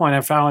at some point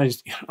I finally,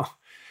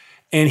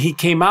 and he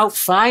came out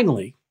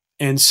finally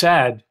and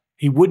said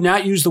he would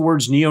not use the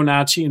words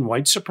neo-Nazi and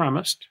white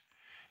supremacist.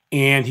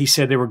 And he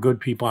said they were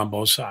good people on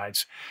both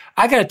sides.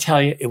 I got to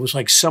tell you, it was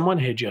like someone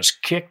had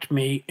just kicked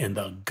me in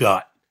the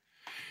gut.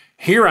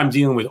 Here I'm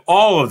dealing with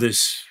all of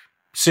this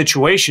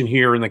situation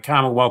here in the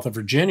Commonwealth of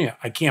Virginia.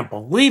 I can't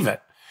believe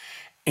it.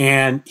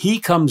 And he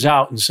comes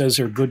out and says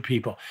they're good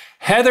people.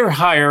 Heather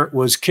Heyer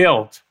was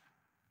killed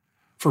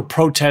for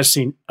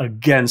protesting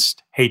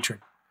against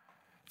hatred.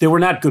 They were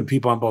not good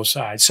people on both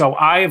sides. So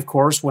I, of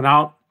course, went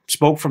out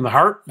spoke from the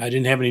heart. I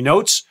didn't have any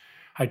notes.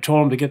 I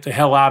told them to get the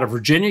hell out of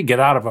Virginia, get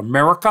out of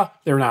America.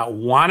 They're not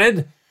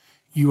wanted.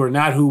 You are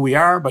not who we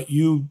are, but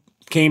you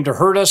came to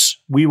hurt us.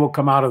 We will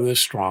come out of this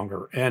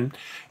stronger. And,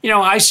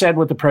 I said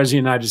what the President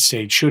of the United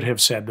States should have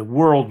said. The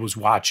world was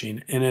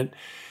watching. And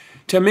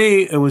to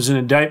me, it was an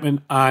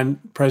indictment on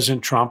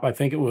President Trump. I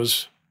think it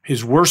was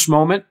his worst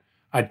moment.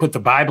 I'd put the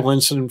Bible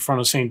incident in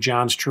front of St.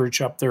 John's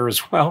Church up there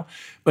as well.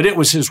 But it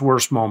was his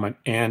worst moment.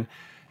 And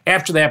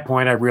after that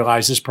point, I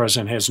realized this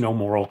president has no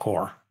moral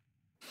core.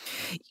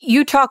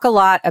 You talk a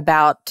lot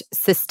about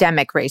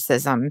systemic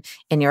racism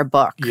in your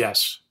book.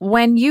 Yes.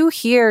 When you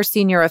hear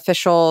senior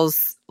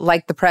officials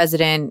like the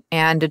president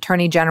and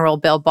Attorney General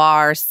Bill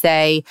Barr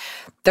say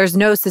there's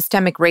no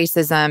systemic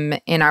racism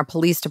in our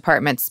police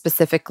department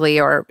specifically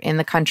or in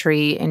the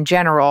country in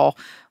general,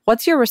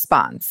 what's your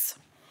response?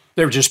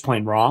 They're just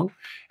plain wrong.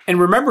 And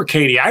remember,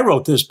 Katie, I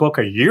wrote this book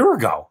a year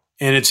ago.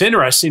 And it's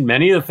interesting,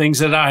 many of the things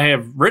that I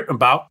have written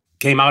about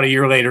came out a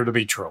year later to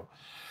be true.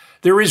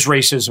 There is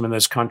racism in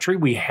this country.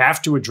 We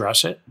have to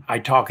address it. I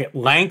talk at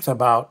length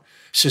about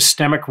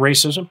systemic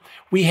racism.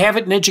 We have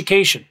it in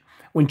education.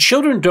 When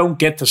children don't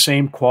get the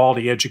same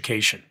quality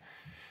education,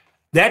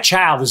 that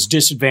child is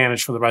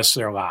disadvantaged for the rest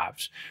of their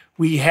lives.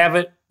 We have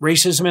it,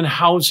 racism in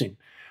housing.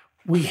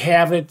 We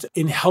have it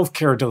in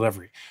healthcare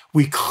delivery.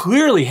 We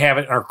clearly have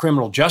it in our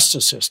criminal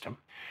justice system.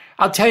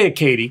 I'll tell you,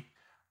 Katie,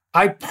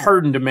 I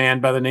pardoned a man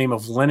by the name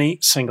of Lenny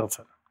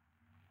Singleton.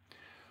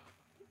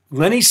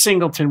 Lenny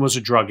Singleton was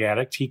a drug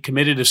addict. He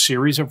committed a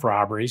series of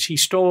robberies. He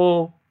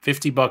stole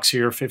 $50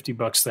 here,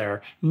 $50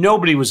 there.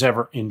 Nobody was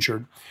ever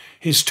injured.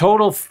 His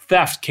total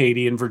theft,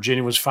 Katie, in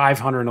Virginia was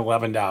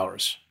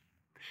 $511.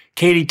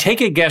 Katie,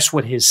 take a guess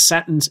what his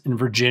sentence in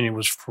Virginia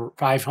was for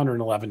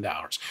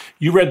 $511.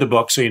 You read the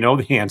book, so you know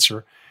the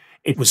answer.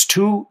 It was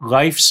 2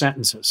 life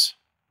sentences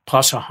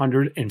plus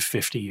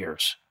 150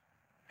 years.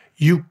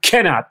 You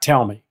cannot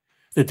tell me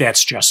that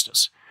that's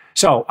justice.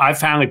 So I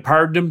finally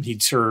pardoned him.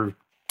 He'd served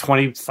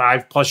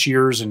 25 plus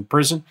years in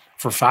prison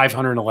for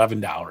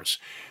 $511.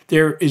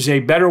 There is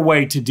a better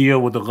way to deal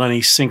with the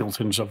Lenny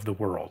Singletons of the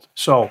world.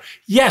 So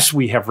yes,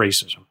 we have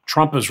racism.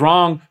 Trump is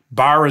wrong.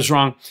 Barr is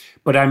wrong.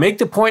 But I make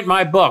the point in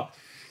my book,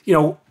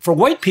 for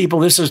white people,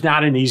 this is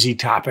not an easy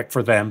topic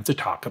for them to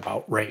talk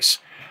about race.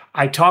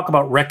 I talk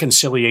about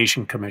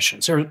reconciliation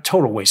commissions. They're a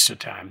total waste of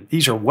time.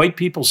 These are white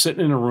people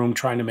sitting in a room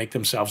trying to make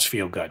themselves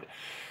feel good.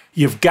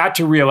 You've got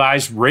to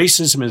realize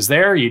racism is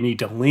there. You need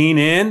to lean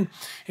in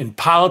and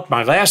polish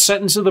my last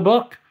sentence of the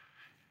book.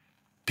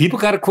 People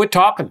got to quit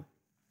talking.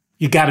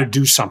 You got to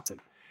do something.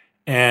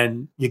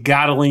 And you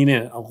got to lean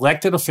in.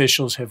 Elected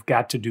officials have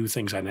got to do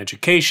things on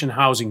education,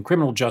 housing,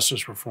 criminal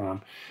justice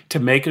reform to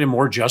make it a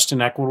more just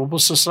and equitable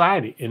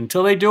society. And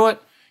until they do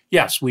it,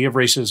 yes, we have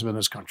racism in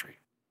this country.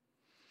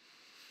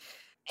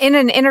 In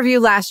an interview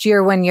last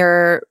year when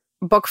your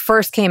book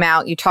first came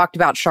out, you talked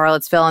about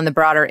Charlottesville and the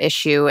broader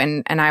issue,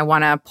 and I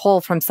want to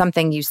pull from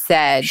something you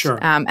said. Sure.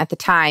 At the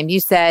time. You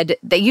said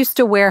they used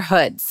to wear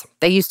hoods.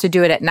 They used to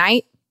do it at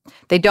night.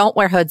 They don't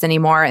wear hoods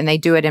anymore, and they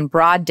do it in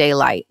broad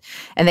daylight.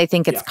 And they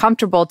think it's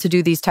comfortable to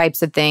do these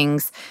types of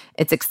things.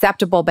 It's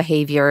acceptable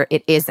behavior.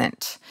 It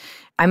isn't.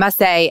 I must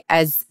say,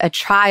 as a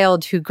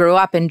child who grew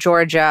up in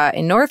Georgia,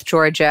 in North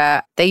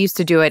Georgia, they used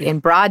to do it in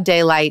broad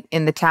daylight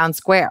in the town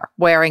square,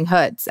 wearing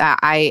hoods.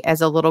 I,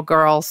 as a little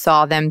girl,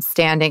 saw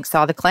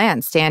the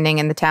Klan standing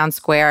in the town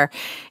square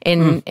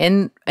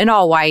in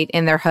all white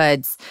in their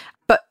hoods.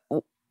 But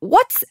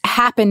what's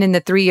happened in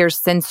the 3 years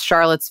since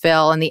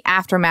Charlottesville and the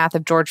aftermath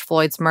of George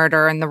Floyd's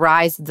murder and the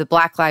rise of the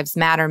Black Lives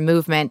Matter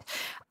movement?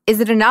 Is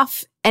it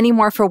enough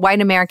anymore for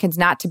white Americans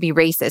not to be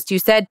racist? You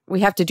said we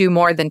have to do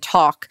more than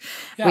talk.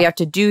 Yeah. We have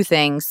to do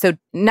things. So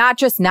not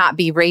just not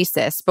be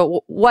racist,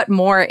 but what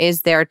more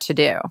is there to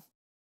do?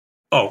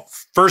 Oh,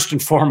 first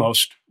and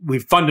foremost,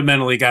 we've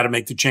fundamentally got to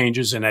make the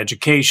changes in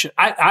education.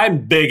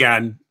 I'm big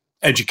on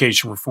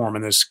education reform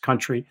in this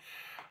country.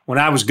 When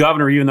I was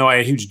governor, even though I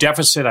had a huge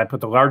deficit, I put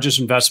the largest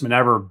investment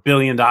ever, $1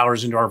 billion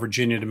into our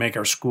Virginia to make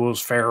our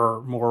schools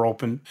fairer, more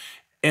open.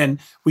 And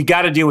we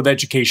got to deal with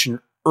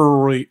education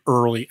early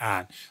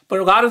on. But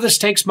a lot of this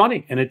takes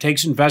money and it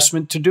takes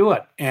investment to do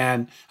it.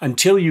 And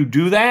until you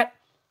do that,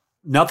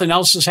 nothing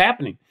else is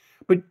happening.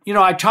 But,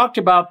 I talked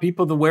about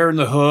people that wearing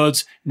the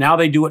hoods. Now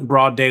they do it in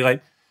broad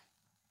daylight.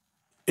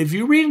 If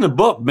you read in the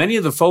book, many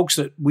of the folks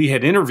that we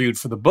had interviewed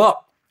for the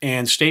book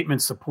and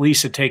statements the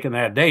police had taken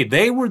that day,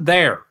 they were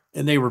there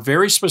and they were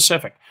very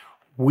specific.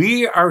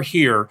 We are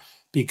here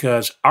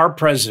because our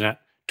president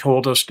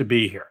told us to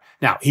be here.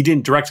 Now, he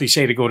didn't directly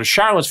say to go to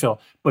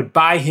Charlottesville, but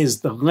by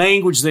the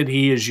language that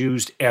he has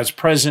used as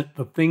president,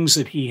 the things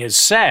that he has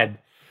said,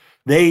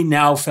 they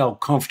now felt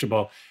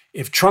comfortable.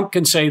 If Trump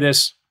can say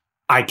this,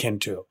 I can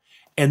too.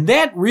 And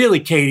that really,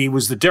 Katie,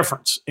 was the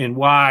difference in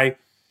why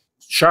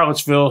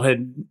Charlottesville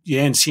you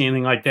hadn't seen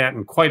anything like that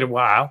in quite a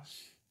while.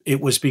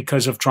 It was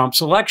because of Trump's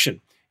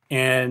election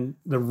and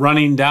the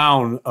running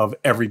down of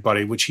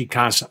everybody, which he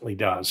constantly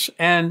does.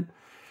 And,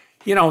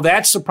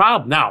 that's the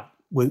problem. Now,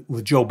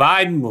 with Joe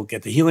Biden, we'll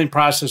get the healing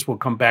process. We'll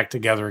come back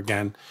together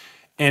again.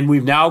 And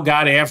we've now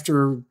got,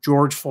 after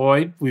George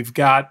Floyd, we've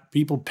got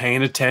people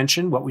paying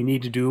attention, what we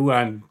need to do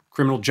on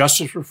criminal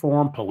justice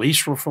reform,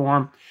 police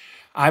reform.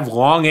 I've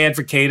long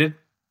advocated,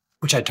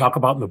 which I talk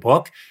about in the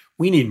book,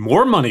 we need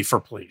more money for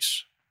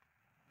police,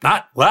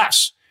 not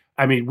less.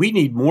 I mean, we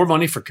need more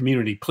money for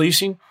community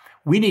policing.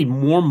 We need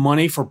more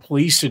money for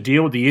police to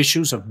deal with the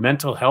issues of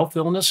mental health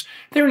illness.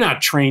 They're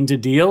not trained to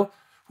deal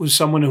with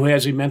someone who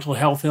has a mental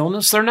health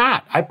illness. They're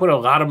not. I put a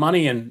lot of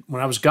money in,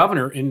 when I was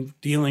governor, in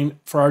dealing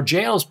for our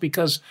jails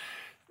because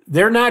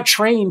they're not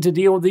trained to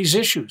deal with these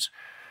issues.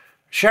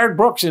 Sherrod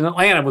Brooks in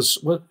Atlanta was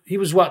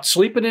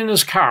sleeping in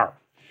his car,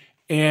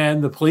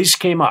 and the police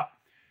came up.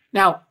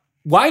 Now,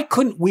 why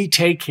couldn't we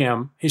take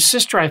him? His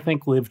sister, I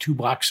think, lived 2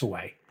 blocks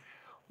away.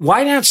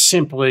 Why not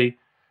simply,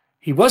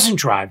 he wasn't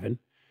driving,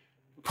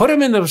 put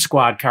him in the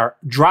squad car,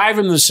 drive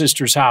him to the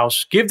sister's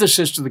house, give the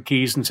sister the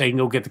keys, and say, you can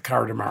go get the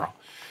car tomorrow.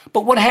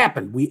 But what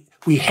happened?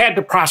 We had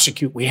to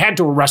prosecute. We had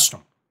to arrest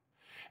him.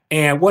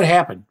 And what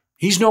happened?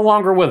 He's no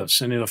longer with us.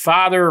 And the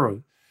father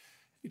of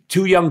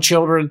 2 young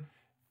children,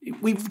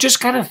 we've just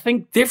got to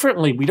think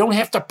differently. We don't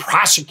have to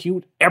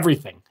prosecute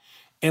everything.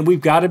 And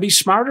we've got to be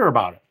smarter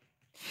about it.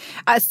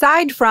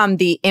 Aside from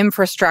the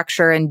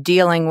infrastructure and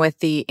dealing with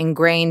the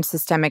ingrained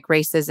systemic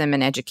racism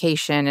in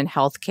education and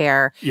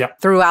healthcare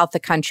throughout the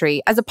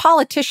country, as a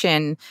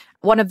politician,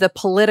 one of the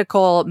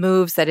political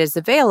moves that is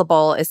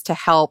available is to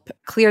help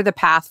clear the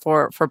path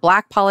for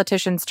Black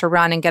politicians to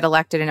run and get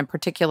elected, and in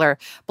particular,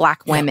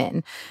 Black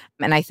women.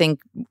 And I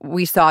think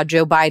we saw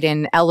Joe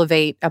Biden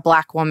elevate a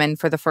Black woman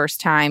for the first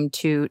time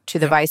to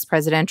the vice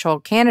presidential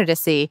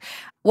candidacy.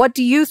 What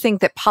do you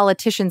think that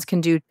politicians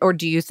can do, or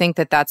do you think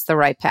that that's the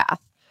right path?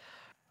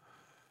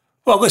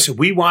 Well, listen,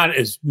 we want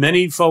as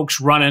many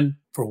folks running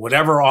for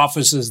whatever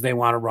offices they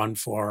want to run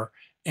for.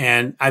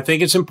 And I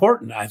think it's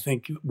important. I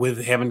think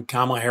with having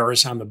Kamala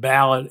Harris on the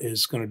ballot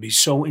is going to be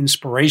so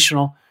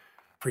inspirational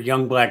for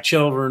young Black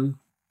children,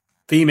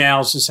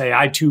 females, to say,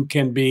 I too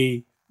can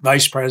be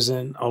vice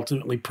president,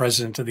 ultimately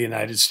president of the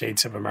United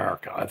States of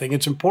America. I think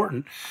it's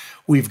important.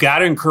 We've got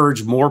to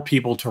encourage more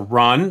people to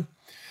run.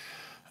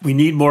 We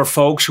need more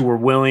folks who are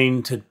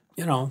willing to,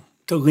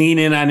 to lean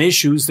in on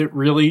issues that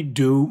really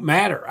do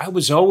matter. I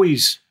was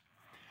always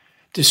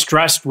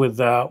distressed with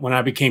when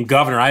I became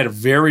governor. I had a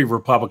very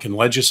Republican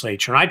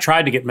legislature, and I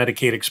tried to get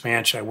Medicaid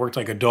expansion. I worked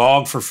like a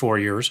dog for 4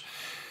 years.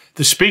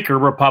 The speaker,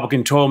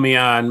 Republican, told me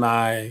on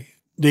my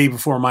day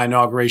before my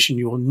inauguration,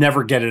 you will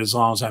never get it as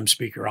long as I'm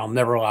speaker. I'll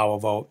never allow a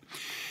vote.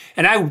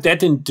 And that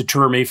didn't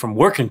deter me from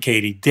working,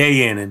 Katie,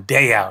 day in and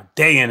day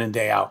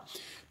out,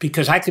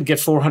 because I could get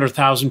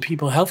 400,000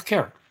 people health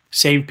care,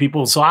 save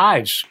people's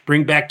lives,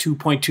 bring back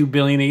 $2.2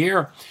 billion a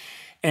year.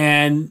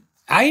 And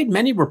I had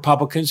many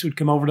Republicans who'd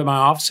come over to my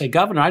office and say,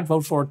 Governor, I'd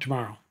vote for it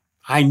tomorrow.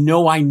 I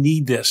know I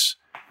need this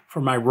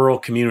for my rural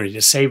community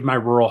to save my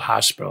rural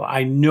hospital.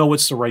 I know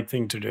it's the right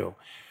thing to do.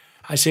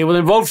 I say, well,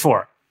 then vote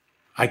for it.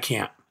 I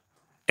can't.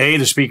 A,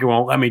 the speaker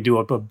won't let me do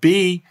it. But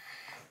B,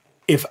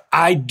 if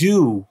I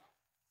do,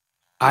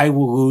 I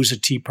will lose a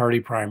Tea Party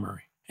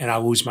primary and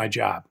I'll lose my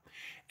job.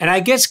 And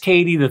I guess,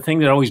 Katie, the thing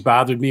that always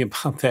bothered me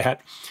about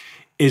that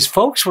is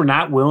folks were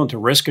not willing to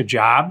risk a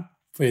job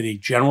for the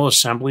General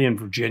Assembly in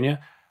Virginia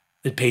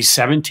that pays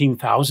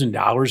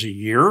 $17,000 a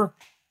year.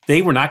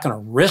 They were not going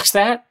to risk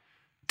that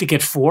to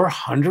get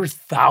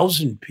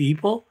 400,000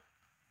 people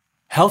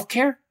health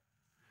care,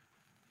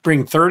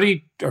 bring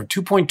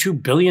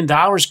 $2.2 billion,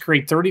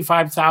 create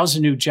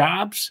 35,000 new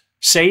jobs,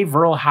 save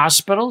rural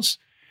hospitals.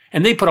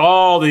 And they put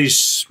all these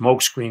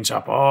smoke screens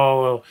up.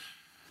 Oh,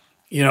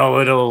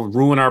 it'll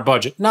ruin our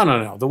budget.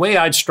 No. The way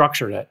I'd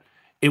structured it,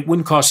 it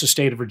wouldn't cost the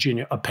state of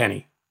Virginia a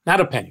penny.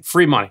 Not a penny.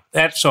 Free money.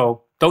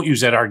 So don't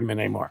use that argument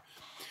anymore.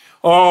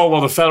 Oh, well,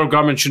 the federal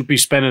government shouldn't be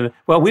spending.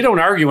 Well, we don't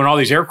argue when all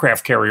these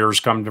aircraft carriers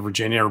come to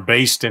Virginia or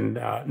based in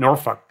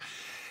Norfolk.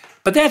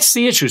 But that's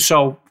the issue.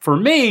 So for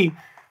me,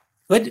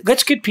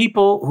 let's get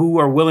people who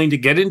are willing to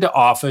get into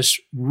office,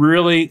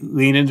 really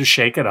lean in to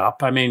shake it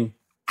up. I mean,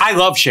 I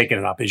love shaking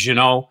it up. As you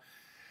know,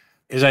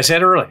 as I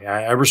said earlier,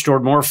 I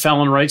restored more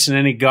felon rights than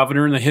any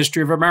governor in the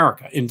history of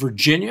America. In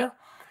Virginia,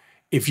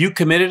 if you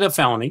committed a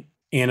felony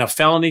and a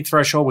felony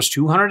threshold was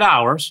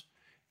 $200,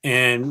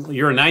 and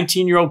you're a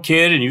 19-year-old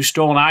kid and you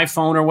stole an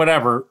iPhone or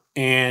whatever,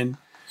 and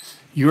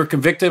you were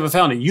convicted of a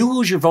felony, you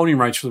lose your voting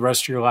rights for the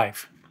rest of your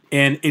life.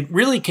 And it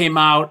really came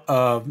out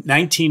of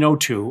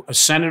 1902. A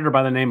senator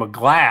by the name of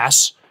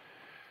Glass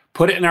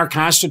put it in our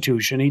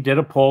Constitution. He did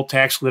a poll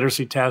tax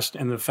literacy test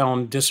and the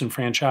felon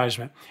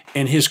disenfranchisement.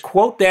 And his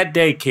quote that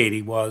day,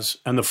 Katie, was,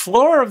 on the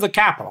floor of the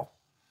Capitol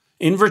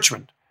in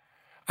Richmond,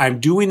 I'm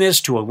doing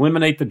this to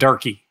eliminate the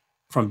darky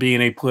from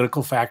being a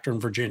political factor in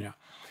Virginia.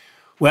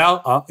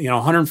 Well,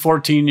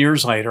 114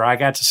 years later, I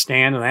got to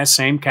stand in that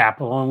same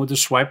Capitol, and with a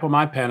swipe of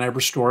my pen, I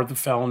restored the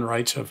felon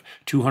rights of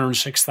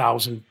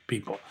 206,000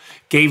 people,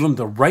 gave them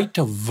the right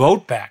to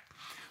vote back.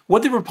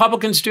 What did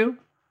Republicans do?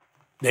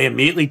 They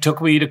immediately took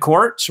me to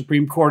court.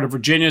 Supreme Court of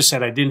Virginia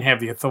said I didn't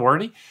have the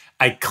authority.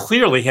 I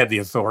clearly had the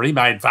authority.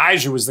 My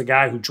advisor was the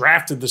guy who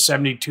drafted the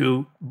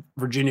 72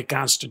 Virginia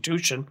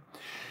Constitution.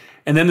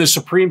 And then the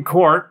Supreme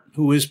Court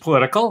who is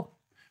political,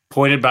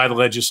 appointed by the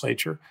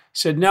legislature,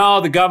 said,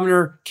 no, the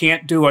governor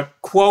can't do it,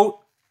 quote,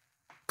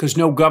 because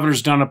no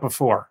governor's done it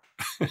before.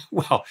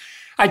 Well,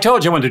 I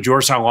told you I went to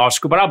Georgetown Law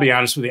School, but I'll be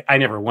honest with you, I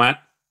never went.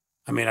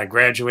 I mean, I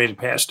graduated,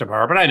 passed the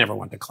bar, but I never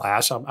went to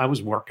class. I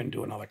was working,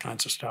 doing other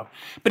kinds of stuff.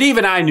 But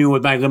even I knew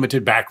with my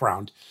limited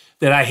background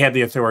that I had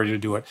the authority to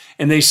do it.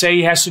 And they say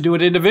he has to do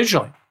it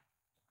individually.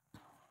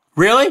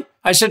 Really?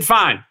 I said,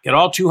 fine. Get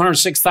all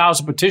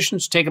 206,000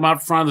 petitions, take them out in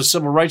front of the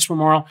Civil Rights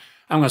Memorial.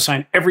 I'm going to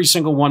sign every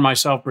single one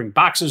myself, bring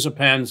boxes of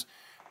pens.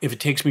 If it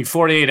takes me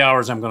 48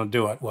 hours, I'm going to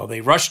do it. Well,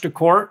 they rushed to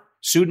court,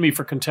 sued me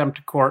for contempt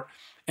of court,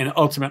 and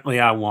ultimately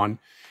I won.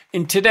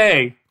 And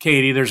today,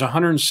 Katie, there's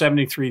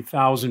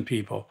 173,000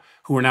 people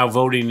who are now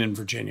voting in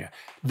Virginia.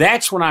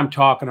 That's what I'm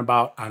talking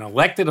about on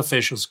elected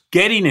officials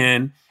getting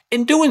in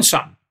and doing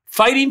something,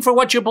 fighting for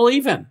what you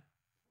believe in.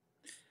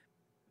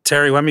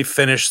 Terry, let me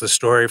finish the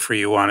story for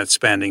you on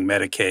expanding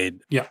Medicaid.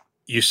 Yeah.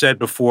 You said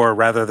before,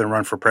 rather than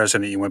run for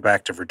president, you went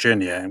back to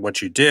Virginia. And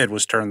what you did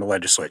was turn the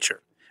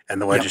legislature.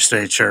 And the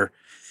legislature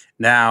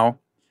now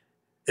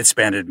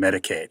expanded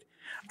Medicaid.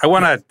 I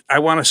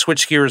want to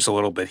switch gears a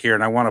little bit here,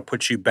 and I want to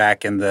put you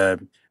back in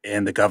the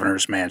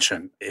governor's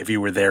mansion if you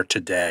were there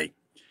today.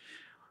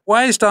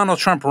 Why is Donald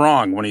Trump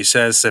wrong when he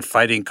says that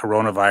fighting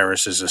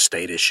coronavirus is a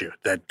state issue,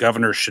 that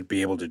governors should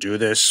be able to do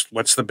this?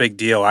 What's the big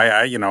deal?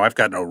 I've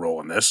got no role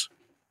in this.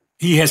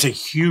 He has a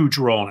huge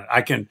role in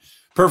it.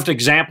 Perfect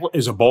example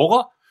is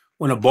Ebola.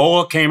 When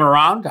Ebola came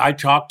around, I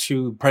talked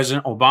to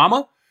President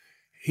Obama.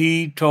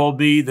 He told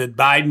me that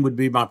Biden would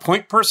be my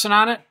point person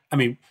on it. I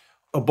mean,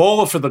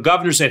 Ebola for the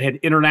governors that had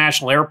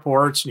international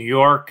airports, New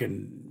York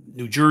and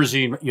New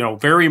Jersey,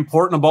 very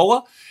important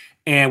Ebola.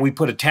 And we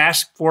put a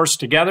task force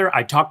together.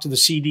 I talked to the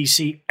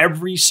CDC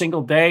every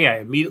single day. I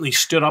immediately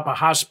stood up a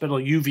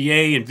hospital,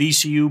 UVA and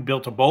VCU,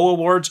 built Ebola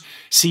wards.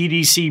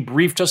 CDC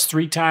briefed us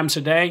 3 times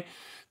a day.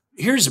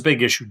 Here's a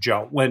big issue,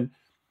 Joe. When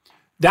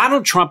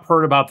Donald Trump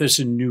heard about this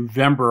in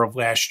November of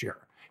last year,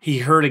 he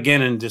heard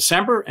again in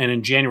December, and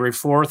in January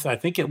 4th, I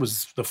think it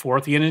was the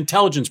 4th, he had an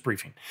intelligence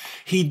briefing.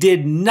 He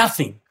did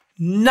nothing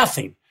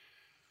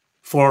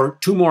for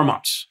 2 more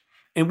months.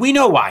 And we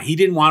know why. He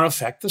didn't want to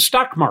affect the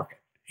stock market.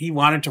 He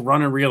wanted to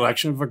run a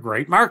re-election of a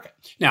great market.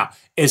 Now,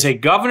 as a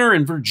governor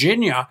in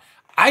Virginia,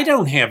 I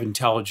don't have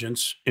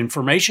intelligence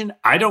information.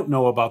 I don't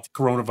know about the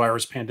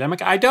coronavirus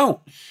pandemic. I don't.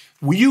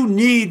 You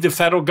need the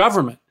federal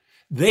government.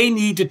 They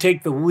need to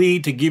take the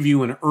lead to give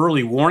you an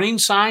early warning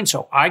sign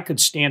so I could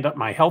stand up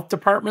my health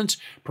departments,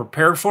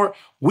 prepare for it.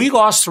 We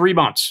lost 3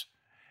 months.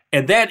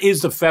 And that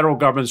is the federal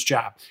government's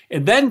job.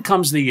 And then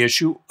comes the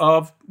issue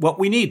of what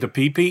we need, the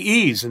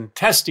PPEs and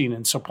testing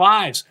and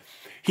supplies.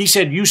 He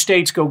said, you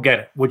states go get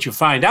it. What you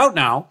find out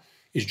now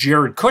is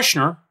Jared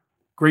Kushner,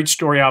 great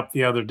story out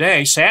the other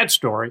day, sad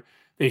story,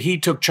 that he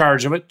took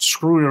charge of it,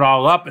 screwed it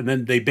all up, and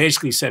then they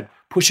basically said,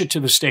 push it to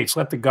the states,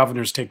 let the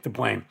governors take the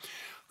blame.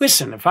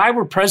 Listen, if I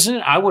were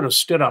president, I would have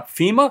stood up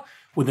FEMA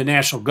with the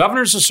National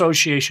Governors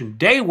Association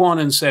day one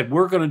and said,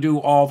 we're going to do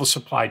all the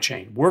supply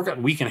chain.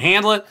 We can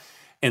handle it.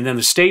 And then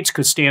the states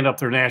could stand up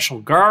their National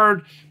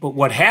Guard. But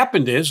what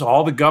happened is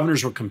all the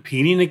governors were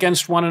competing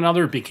against one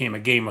another. It became a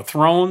Game of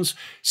Thrones,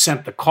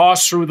 sent the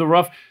costs through the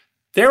roof.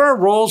 There are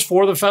roles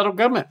for the federal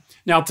government.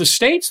 Now, if the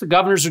states, the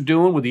governors are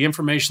doing with the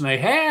information they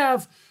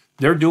have,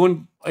 they're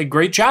doing a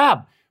great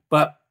job.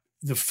 But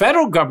the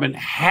federal government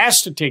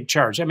has to take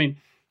charge. I mean,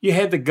 you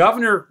had the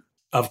governor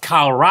of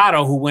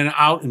Colorado who went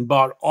out and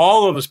bought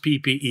all of his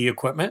PPE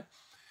equipment,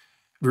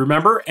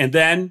 remember? And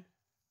then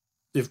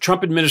the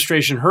Trump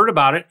administration heard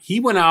about it. He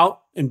went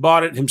out and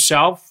bought it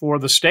himself for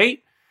the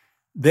state.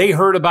 They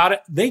heard about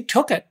it. They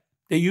took it.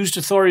 They used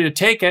authority to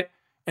take it.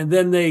 And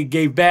then they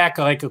gave back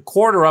like a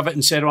quarter of it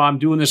and said, I'm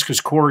doing this because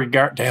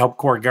to help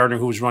Cory Gardner,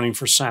 who was running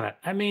for Senate.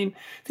 I mean,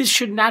 this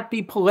should not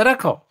be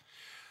political.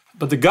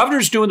 But the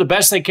governor's doing the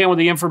best they can with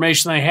the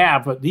information they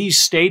have. But these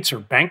states are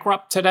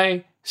bankrupt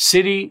today.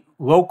 City,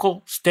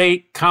 local,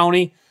 state,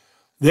 county,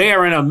 they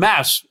are in a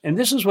mess. And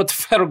this is what the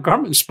federal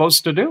government is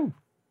supposed to do.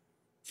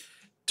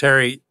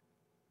 Terry,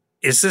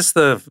 is this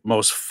the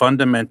most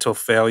fundamental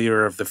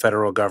failure of the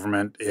federal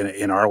government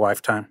in our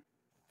lifetime?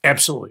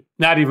 Absolutely.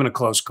 Not even a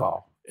close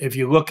call. If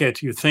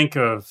you think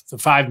of the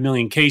 5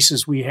 million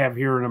cases we have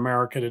here in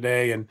America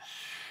today, and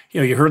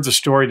you heard the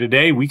story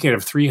today, we could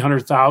have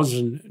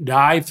 300,000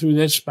 die through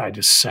this by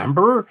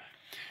December.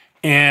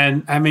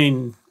 And I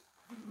mean,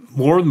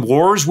 more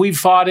wars we've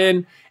fought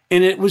in,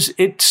 and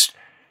it's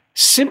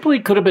simply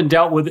could have been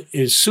dealt with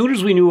as soon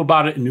as we knew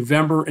about it in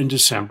November and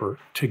December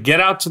to get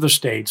out to the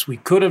states. We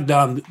could have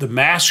done, the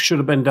mask should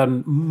have been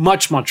done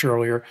much, much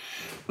earlier,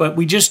 but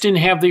we just didn't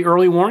have the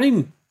early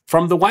warning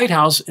from the White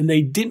House, and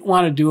they didn't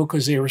want to do it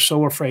because they were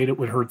so afraid it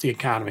would hurt the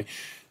economy.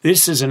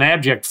 This is an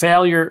abject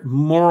failure,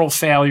 moral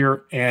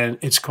failure, and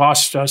it's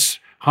cost us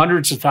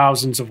hundreds of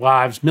thousands of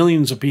lives,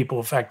 millions of people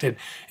affected,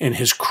 and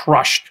has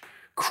crushed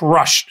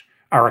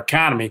our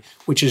economy,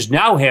 which is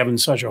now having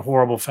such a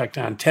horrible effect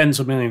on tens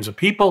of millions of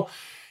people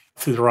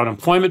through their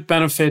unemployment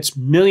benefits.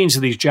 Millions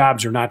of these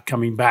jobs are not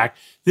coming back.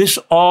 This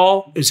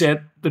all is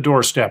at the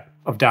doorstep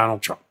of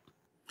Donald Trump.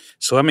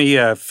 So let me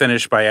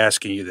finish by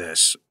asking you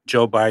this.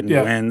 Joe Biden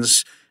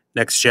wins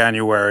next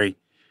January.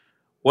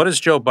 What does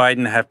Joe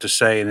Biden have to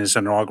say in his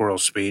inaugural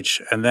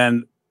speech? And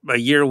then a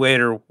year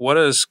later, what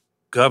does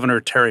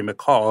Governor Terry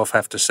McAuliffe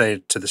have to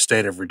say to the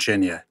state of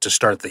Virginia to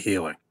start the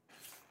healing?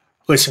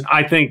 Listen,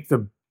 I think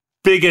the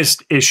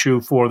biggest issue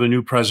for the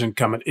new president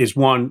coming is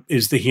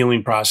the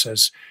healing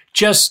process.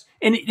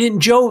 And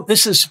Joe,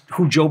 this is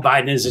who Joe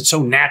Biden is. It's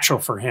so natural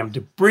for him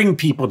to bring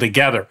people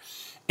together.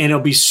 And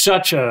it'll be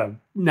such a,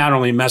 not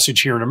only a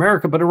message here in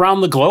America, but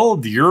around the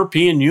globe, the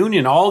European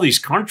Union, all these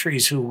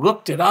countries who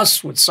looked at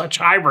us with such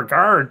high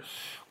regard,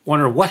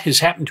 wonder what has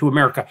happened to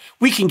America.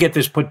 We can get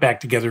this put back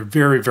together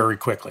very, very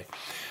quickly.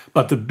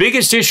 But the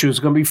biggest issue is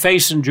going to be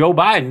facing Joe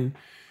Biden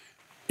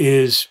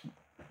is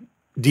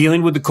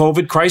dealing with the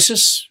COVID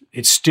crisis.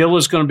 It still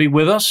is going to be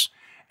with us.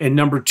 And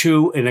number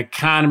two, an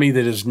economy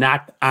that is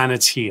not on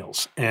its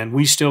heels. And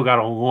we still got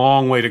a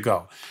long way to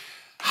go.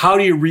 How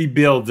do you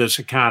rebuild this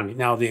economy?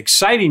 Now, the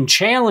exciting,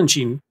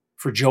 challenging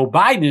for Joe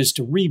Biden is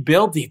to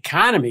rebuild the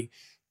economy,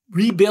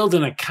 rebuild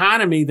an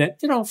economy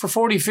that, for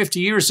 40, 50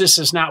 years, this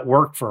has not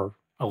worked for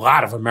a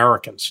lot of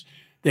Americans.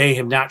 They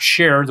have not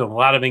shared a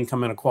lot of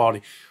income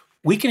inequality.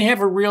 We can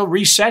have a real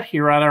reset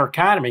here on our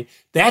economy.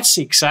 That's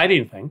the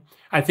exciting thing.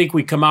 I think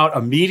we come out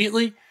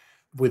immediately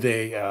with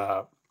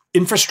a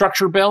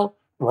infrastructure bill,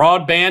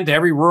 broadband to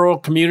every rural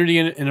community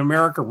in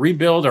America,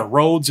 rebuild our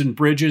roads and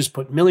bridges,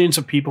 put millions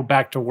of people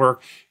back to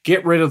work,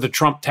 get rid of the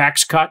Trump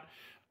tax cut.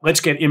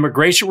 Let's get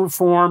immigration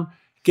reform,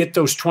 get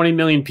those 20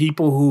 million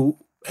people who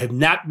have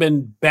not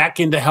been back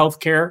into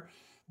healthcare,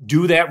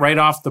 do that right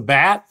off the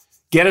bat,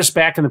 get us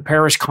back in the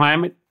Paris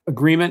Climate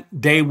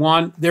Agreement day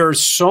one. There are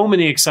so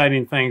many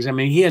exciting things. I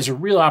mean, he has a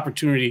real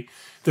opportunity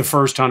the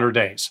first 100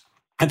 days.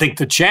 I think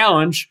the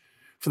challenge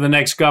for the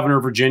next governor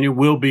of Virginia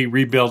will be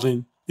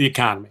rebuilding the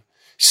economy.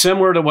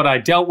 Similar to what I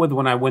dealt with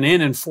when I went in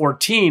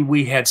 2014,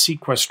 we had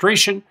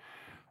sequestration.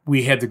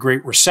 We had the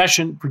Great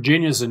Recession.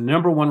 Virginia is the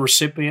number one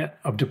recipient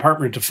of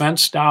Department of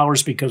Defense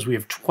dollars because we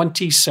have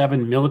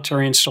 27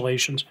 military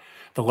installations,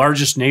 the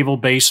largest naval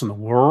base in the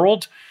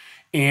world.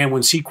 And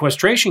when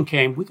sequestration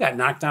came, we got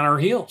knocked on our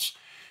heels.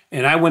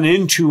 And I went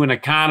into an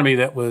economy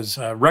that was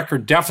a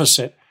record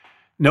deficit,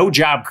 no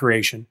job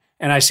creation.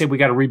 And I said, we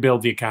got to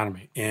rebuild the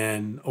economy.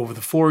 And over the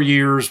 4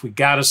 years, we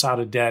got us out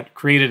of debt,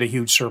 created a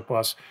huge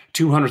surplus,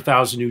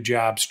 200,000 new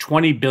jobs,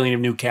 20 billion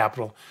of new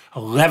capital,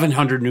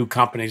 1,100 new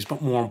companies.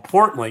 But more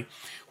importantly,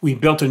 we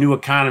built a new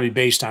economy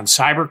based on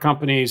cyber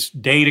companies,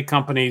 data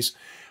companies,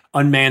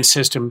 unmanned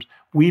systems.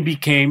 We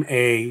became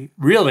I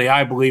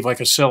believe,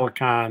 like a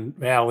Silicon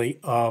Valley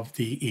of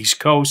the East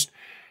Coast.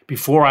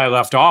 Before I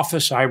left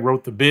office, I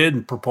wrote the bid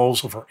and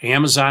proposal for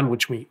Amazon,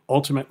 which we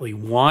ultimately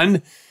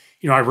won.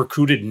 I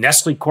recruited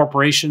Nestle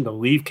Corporation to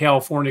leave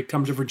California,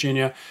 come to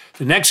Virginia.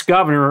 The next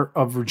governor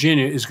of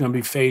Virginia is going to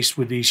be faced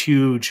with these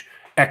huge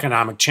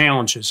economic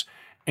challenges.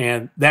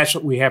 And that's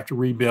what we have to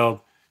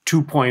rebuild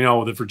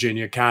 2.0 the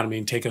Virginia economy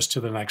and take us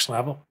to the next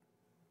level.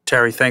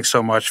 Terry, thanks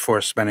so much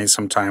for spending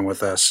some time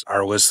with us.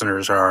 Our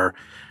listeners are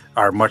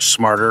much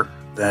smarter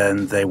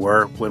than they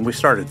were when we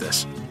started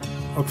this.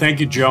 Well, thank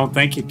you, Joe.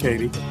 Thank you,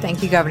 Katie.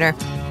 Thank you, Governor.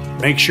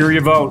 Make sure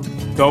you vote.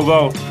 Go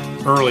vote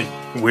early.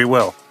 We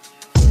will.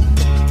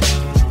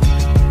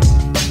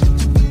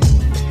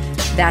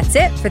 That's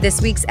it for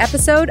this week's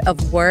episode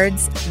of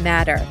Words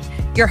Matter.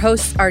 Your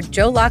hosts are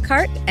Joe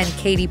Lockhart and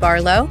Katie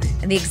Barlow,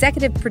 and the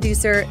executive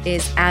producer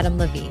is Adam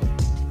Levine.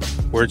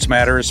 Words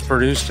Matter is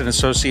produced in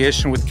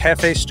association with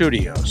Cafe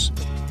Studios.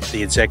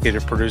 The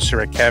executive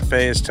producer at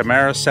Cafe is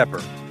Tamara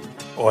Sepper.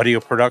 Audio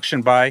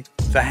production by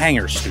The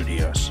Hangar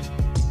Studios.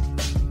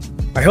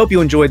 I hope you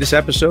enjoyed this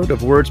episode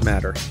of Words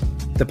Matter.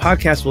 The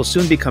podcast will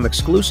soon become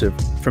exclusive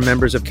for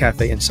members of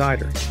Cafe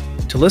Insider.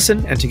 To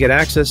listen and to get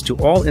access to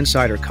all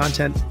Insider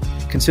content,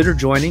 consider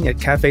joining at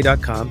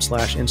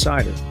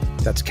cafe.com/insider.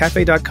 That's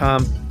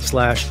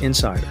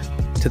cafe.com/insider.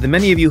 To the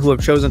many of you who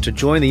have chosen to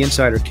join the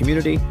Insider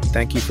community,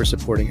 thank you for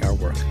supporting our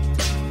work.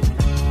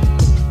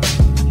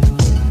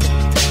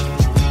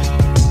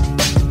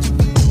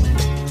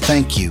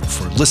 Thank you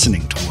for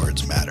listening to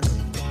Words Matter.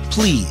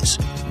 Please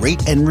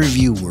rate and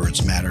review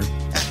Words Matter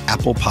at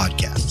Apple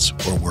Podcasts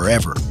or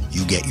wherever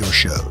you get your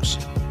shows.